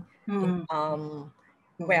policy.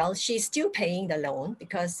 Well, she's still paying the loan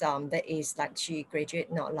because that is like she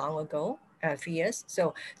graduated not long ago, 3 years.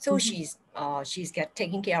 So she's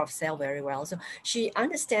taking care of herself very well. So she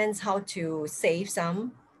understands how to save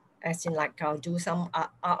some, as in like do some.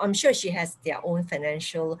 I'm sure she has their own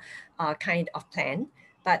financial kind of plan.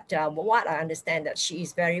 But what I understand that she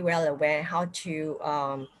is very well aware how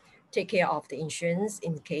to take care of the insurance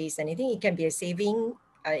in case anything. It can be a saving,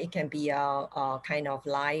 it can be a kind of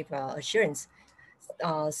life assurance.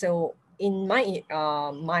 So in my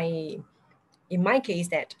case,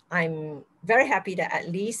 that I'm very happy that at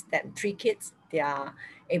least that 3 kids, they are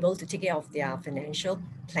able to take care of their financial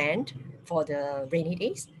plan for the rainy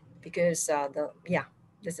days, because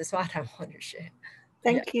this is what I want to share.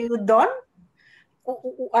 Thank you, Dawn.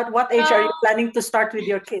 At what age are you planning to start with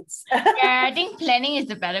your kids? Yeah, I think planning is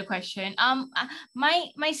the better question.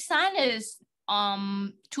 My son is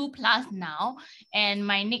 2+ now, and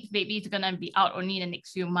my next baby is gonna be out only in the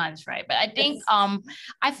next few months, right? But I think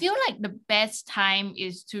I feel like the best time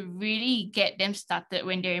is to really get them started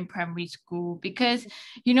when they're in primary school, because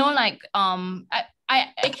I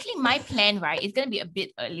actually, my plan, right, is going to be a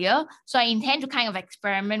bit earlier. So I intend to kind of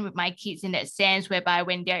experiment with my kids in that sense, whereby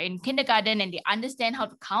when they're in kindergarten and they understand how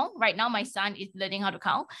to count. Right now, my son is learning how to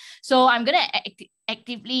count. So I'm going to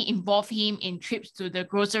actively involve him in trips to the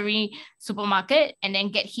grocery supermarket, and then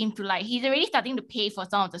get him to, like, he's already starting to pay for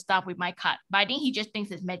some of the stuff with my card, but I think he just thinks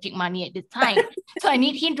it's magic money at this time. So I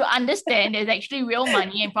need him to understand there's actually real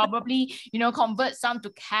money, and probably, convert some to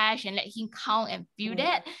cash and let him count and feel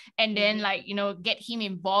that. And then, get him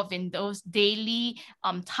involved in those daily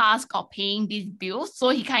tasks of paying these bills, so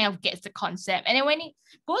he kind of gets the concept. And then when he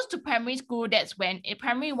goes to primary school, that's when in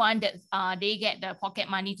primary 1 that they get the pocket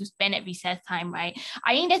money to spend at recess time, right?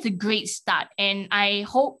 I think that's a great start, and I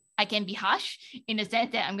hope I can be harsh in the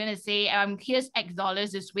sense that I'm gonna say, here's X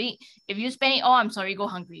dollars this week. If you spend it all, I'm sorry, go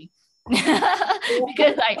hungry.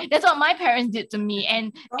 Because that's what my parents did to me,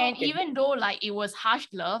 and even though it was harsh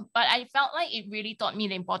love, but I felt like it really taught me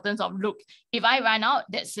the importance of, look, if I run out,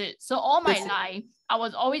 that's it. So all my life I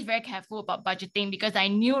was always very careful about budgeting, because I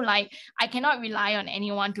knew I cannot rely on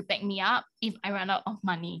anyone to back me up if I run out of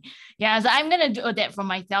money. Yeah, so I'm gonna do that for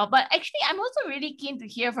myself. But actually, I'm also really keen to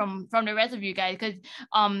hear from the rest of you guys, because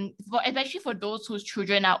especially for those whose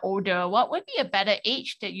children are older, what would be a better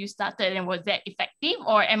age that you started, and was that effective,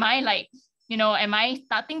 or am I am I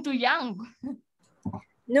starting too young?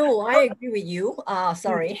 No, I agree with you.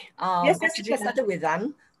 Sorry. Yes, I started with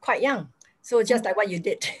them quite young. So just like what you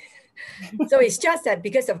did. So it's just that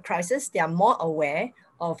because of crisis, they are more aware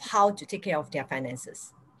of how to take care of their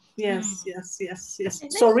finances. Yes.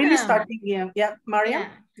 So really starting young. Yeah, Mariam?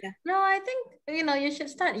 Yeah. No, I think, you should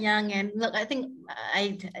start young. And look, I think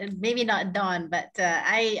maybe not Dawn, but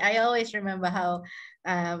I always remember how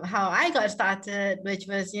I got started, which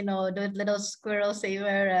was, those little squirrel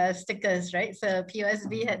saver stickers, right? So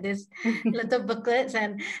POSB had this little booklets,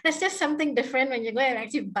 and that's just something different when you go and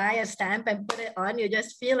actually buy a stamp and put it on. You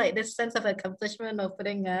just feel like this sense of accomplishment of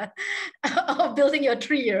putting of building your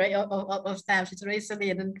tree, right, of stamps. It's really silly,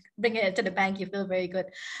 and then bringing it to the bank, you feel very good.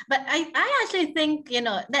 But I actually think,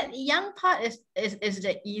 that young part is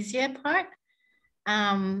the easier part.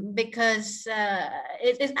 Because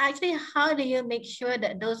it is actually, how do you make sure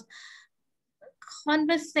that those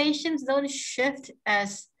conversations don't shift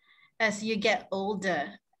as you get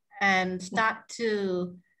older and start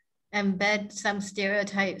to embed some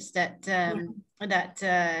stereotypes that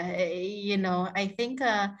I think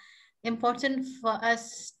are important for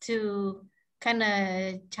us to kind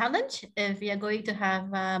of challenge if we are going to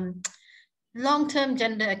have long-term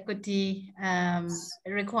gender equity.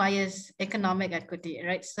 Requires economic equity,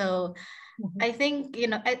 right? So I think,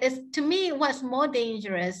 to me, what's more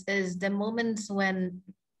dangerous is the moments when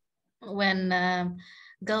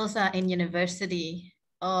girls are in university,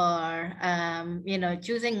 or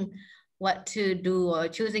choosing what to do, or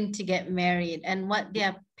choosing to get married, and what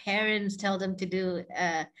their parents tell them to do,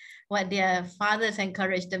 what their fathers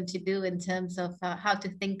encourage them to do in terms of how to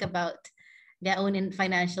think about their own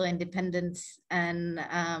financial independence, and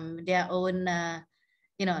their own,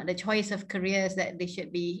 the choice of careers that they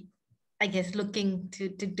should be, I guess, looking to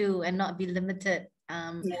do, and not be limited,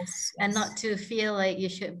 and not to feel like you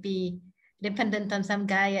should be dependent on some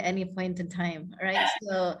guy at any point in time, right?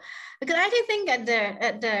 So, because I do think at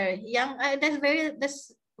the young,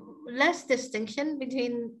 there's less distinction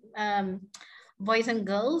between boys and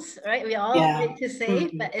girls, right? We all like to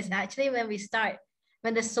say, but it's actually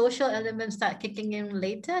when the social elements start kicking in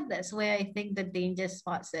later, that's where I think the danger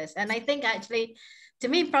spots is. And I think actually to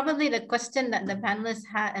me, probably the question that the panelists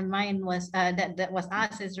had in mind was that was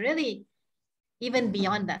asked is really even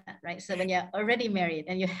beyond that, right? So when you're already married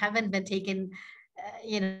and you haven't been taken,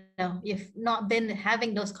 you know, you've not been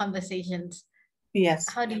having those conversations. Yes.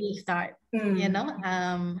 How do you start? You know,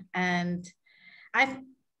 and I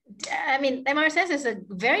mean, MRSS is a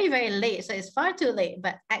very, very late, so it's far too late.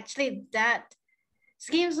 But actually, that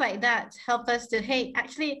schemes like that help us to, hey,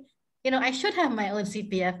 actually, you know, I should have my own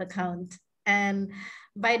CPF account. And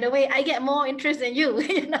by the way, I get more interest than you,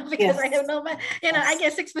 you know, because I have no money. You know, I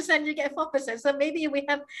get 6%, you get 4%. So maybe we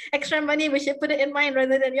have extra money, we should put it in mine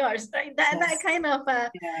rather than yours. Right? That kind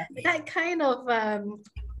of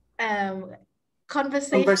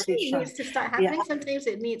conversation needs to start happening. Sometimes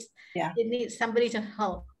it needs somebody to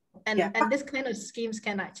help. And this kind of schemes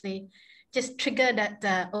can actually just trigger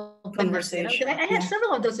that openness. You know? I had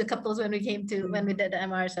several of those with couples when we came to when we did the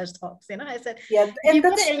MRSS talks. You know, I said, if you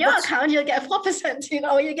put it in your account, you'll get 4%. You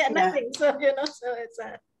know, you get nothing. So you know, so it's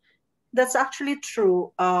that's actually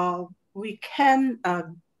true. We can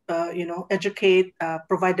you know, educate,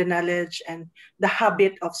 provide the knowledge and the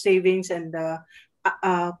habit of savings and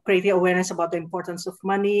creating awareness about the importance of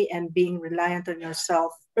money and being reliant on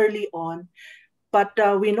yourself early on. But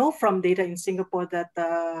we know from data in Singapore that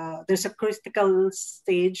there's a critical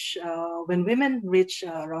stage when women reach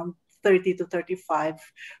around 30 to 35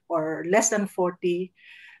 or less than 40,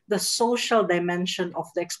 the social dimension of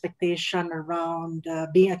the expectation around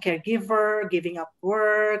being a caregiver, giving up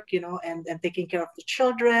work, you know, and taking care of the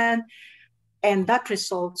children. And that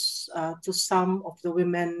results to some of the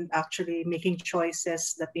women actually making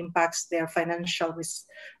choices that impacts their financial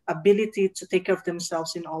ability to take care of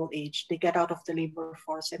themselves in old age. They get out of the labor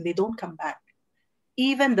force and they don't come back,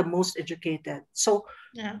 even the most educated. So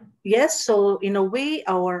yes, so in a way,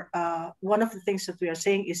 our one of the things that we are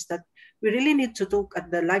saying is that we really need to look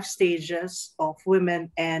at the life stages of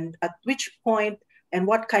women and at which point and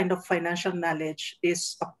what kind of financial knowledge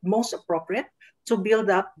is most appropriate to build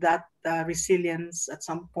up that resilience at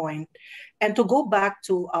some point. And to go back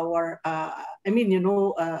to our, I mean, you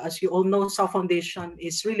know, as you all know, Tsao Foundation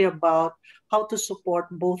is really about how to support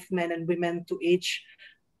both men and women to age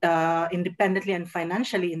independently and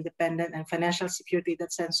financially independent and financial security,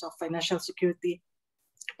 that sense of financial security.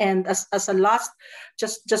 And as a last,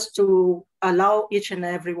 just to allow each and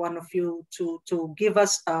every one of you to give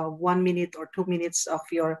us 1 minute or 2 minutes of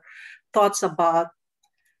your thoughts about,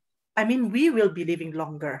 I mean, we will be living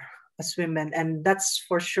longer as women, and that's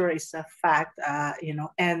for sure is a fact, you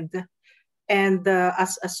know. And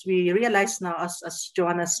as we realize now, as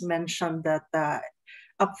Joanna's mentioned, that a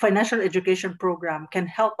financial education program can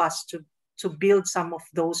help us to build some of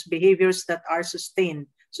those behaviors that are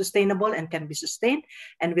sustainable and can be sustained.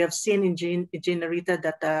 And we have seen in Ginarita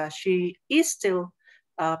that she is still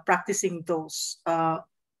practicing those.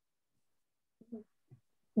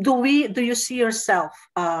 Do you see yourself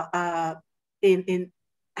in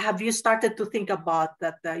have you started to think about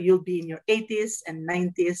that you'll be in your 80s and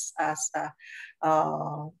 90s as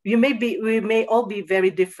we may all be very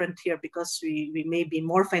different here because we may be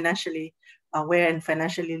more financially aware and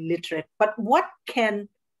financially literate, but what can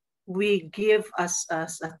we give as a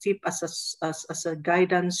tip, as a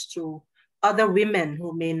guidance to other women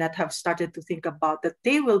who may not have started to think about that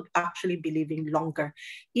they will actually be living longer,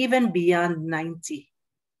 even beyond 90?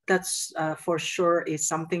 That's for sure is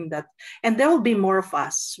something that, and there will be more of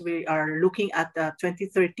us. We are looking at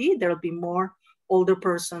 2030, there will be more older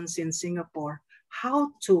persons in Singapore.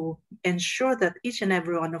 How to ensure that each and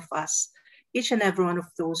every one of us, each and every one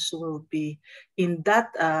of those who will be in that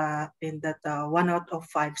 1 out of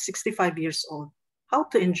 5, 65 years old, how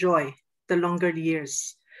to enjoy the longer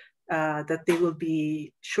years that they will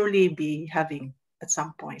be surely be having at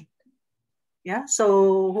some point. Yeah,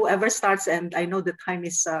 so whoever starts, and I know the time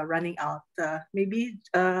is running out. Maybe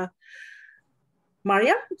Mariam,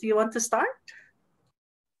 do you want to start?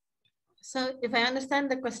 So if I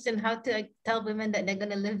understand the question, how to tell women that they're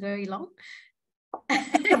going to live very long?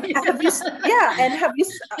 Have you, yeah, and have you,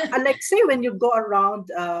 like say when you go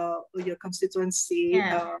around your constituency,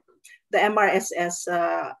 the MRSS,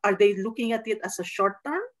 are they looking at it as a short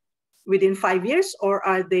term within 5 years, or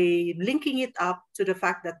are they linking it up to the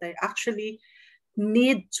fact that they actually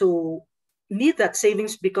need that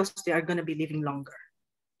savings because they are going to be living longer?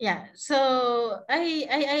 Yeah, so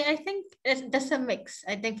I think there's a mix.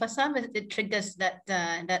 I think for some it triggers that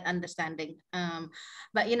that understanding.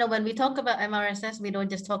 But you know, when we talk about MRSS, we don't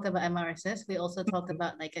just talk about MRSS. We also talk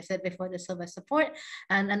about, like I said before, the silver support,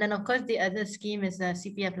 and then of course the other scheme is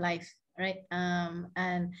CPF Life, right?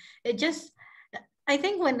 And it just, I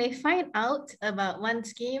think when they find out about one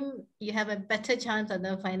scheme, you have a better chance of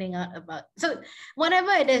them finding out about. So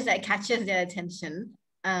whatever it is that catches their attention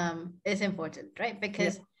is important, right?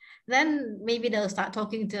 Because then maybe they'll start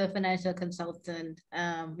talking to a financial consultant,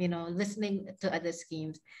 listening to other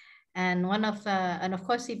schemes. And and of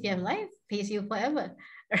course, CPF Life pays you forever,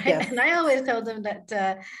 right? Yes. And I always tell them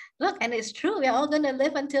that, look, and it's true, we're all going to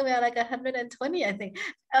live until we're like 120, I think,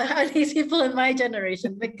 at least people in my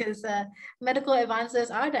generation, because medical advances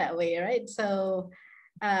are that way, right? So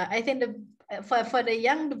I think for the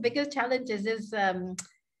young, the biggest challenge is it's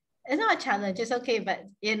not a challenge, it's okay, but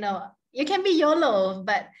you can be YOLO,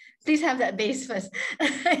 but please have that base first.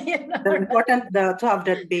 It's important to have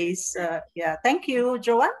that base. Yeah, thank you,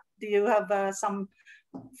 Joanne. Do you have some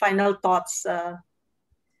final thoughts?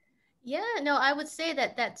 Yeah, no, I would say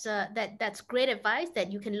that's great advice,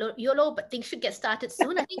 that you can YOLO, but things should get started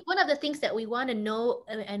soon. I think one of the things that we want to know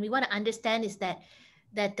and we want to understand is that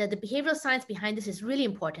the behavioral science behind this is really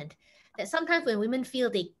important. That sometimes when women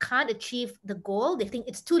feel they can't achieve the goal, they think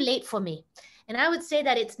it's too late for me. And I would say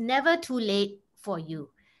that it's never too late for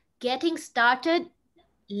you. Getting started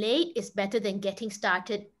late is better than getting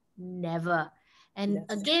started never. And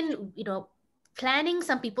yes. Again, planning,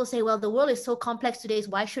 some people say, well, the world is so complex today,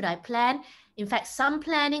 why should I plan? In fact, some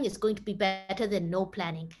planning is going to be better than no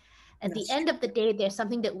planning. At the end of the day, there's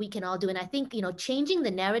something that we can all do. And I think, changing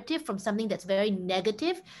the narrative from something that's very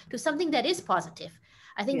negative to something that is positive.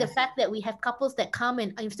 I think the fact that we have couples that come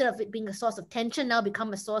and instead of it being a source of tension, now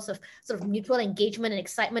become a source of sort of mutual engagement and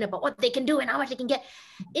excitement about what they can do and how much they can get.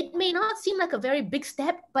 It may not seem like a very big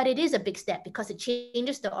step, but it is a big step because it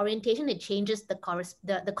changes the orientation, it changes the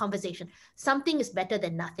conversation. Something is better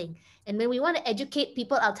than nothing. And when we want to educate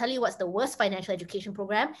people, I'll tell you what's the worst financial education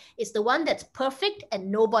program. It's the one that's perfect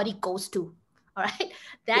and nobody goes to. All right.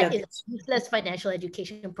 That is a useless financial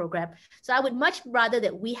education program. So I would much rather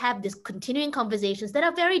that we have these continuing conversations that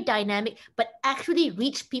are very dynamic, but actually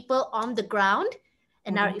reach people on the ground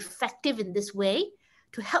and are effective in this way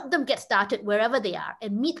to help them get started wherever they are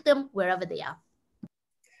and meet them wherever they are.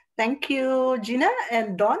 Thank you, Gina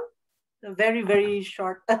and Dawn. Very, very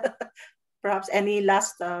short. Perhaps any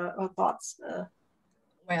last thoughts?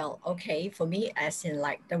 Well, okay. For me, as in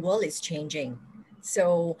like the world is changing.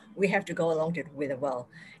 So we have to go along with the world.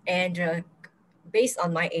 And based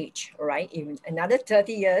on my age, right, in another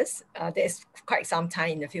 30 years, there's quite some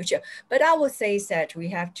time in the future. But I would say that we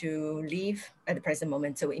have to live at the present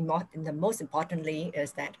moment. So the most importantly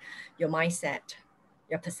is that your mindset,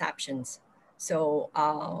 your perceptions. So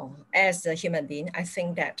as a human being, I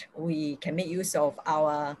think that we can make use of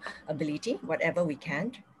our ability, whatever we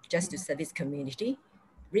can, just to service community,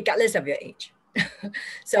 regardless of your age.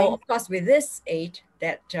 So of course, with this aid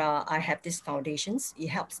that I have these foundations, it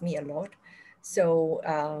helps me a lot. So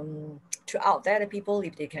throughout that, people,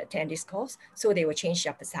 if they can attend this course, so they will change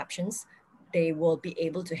their perceptions. They will be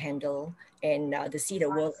able to handle and to see the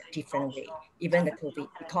world a different way, even the COVID,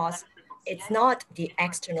 because it's not the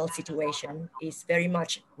external situation, it's very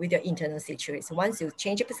much with your internal situation. Once you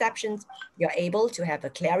change your perceptions, you're able to have a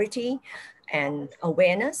clarity and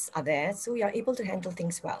awareness are there, so you're able to handle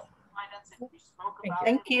things well.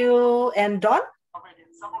 Thank you. And Dawn?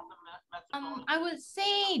 I would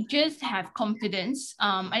say just have confidence.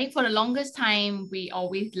 I think for the longest time, we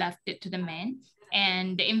always left it to the men.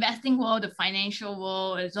 And the investing world, the financial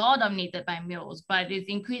world is all dominated by males, but it's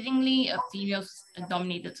increasingly a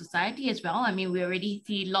female-dominated society as well. I mean, we already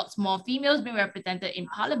see lots more females being represented in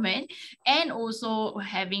parliament and also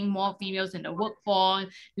having more females in the workforce,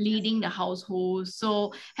 leading the household.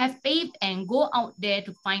 So have faith and go out there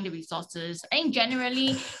to find the resources. I think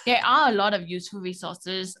generally, there are a lot of useful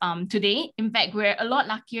resources today. In fact, we're a lot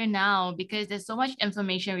luckier now because there's so much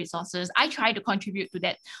information resources. I try to contribute to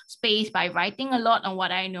that space by writing a lot on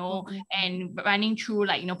what I know and running through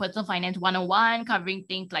like, personal finance 101, covering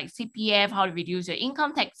things like CPF, how to reduce your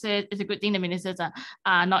income taxes. It's a good thing the ministers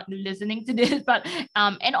are not listening to this, but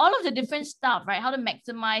and all of the different stuff, right? How to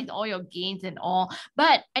maximize all your gains and all.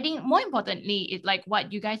 But I think more importantly, it's like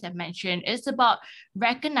what you guys have mentioned, it's about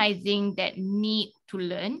recognizing that need to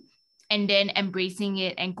learn and then embracing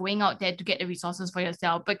it and going out there to get the resources for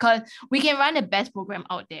yourself, because we can run the best program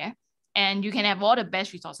out there and you can have all the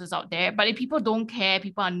best resources out there. But if people don't care,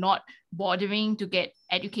 people are not bothering to get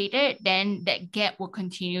educated, then that gap will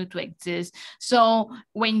continue to exist. So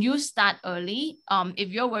when you start early, if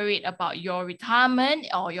you're worried about your retirement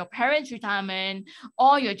or your parents' retirement,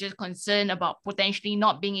 or you're just concerned about potentially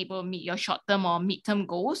not being able to meet your short-term or mid-term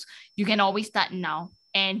goals, you can always start now.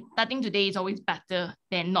 And starting today is always better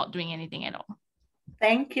than not doing anything at all.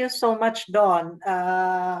 Thank you so much, Dawn.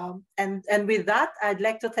 And with that, I'd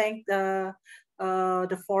like to thank the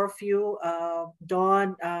four of you,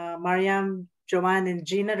 Dawn, Mariam, Joanne, and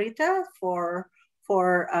Ginarita for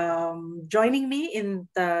joining me in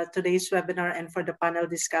today's webinar and for the panel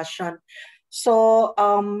discussion. So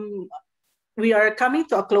we are coming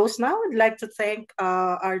to a close now. I'd like to thank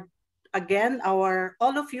all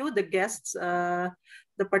of you, the guests,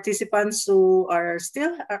 the participants who are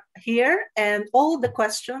still here, and all the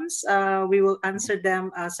questions, we will answer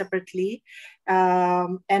them separately.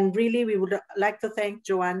 And really, we would like to thank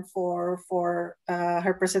Joanne for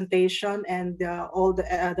her presentation and all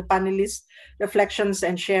the panelists' reflections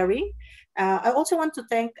and sharing. I also want to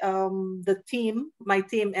thank the team, my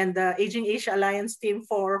team, and the Aging Asia Alliance team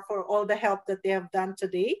for all the help that they have done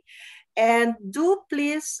today. And do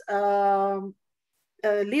please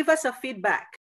leave us a feedback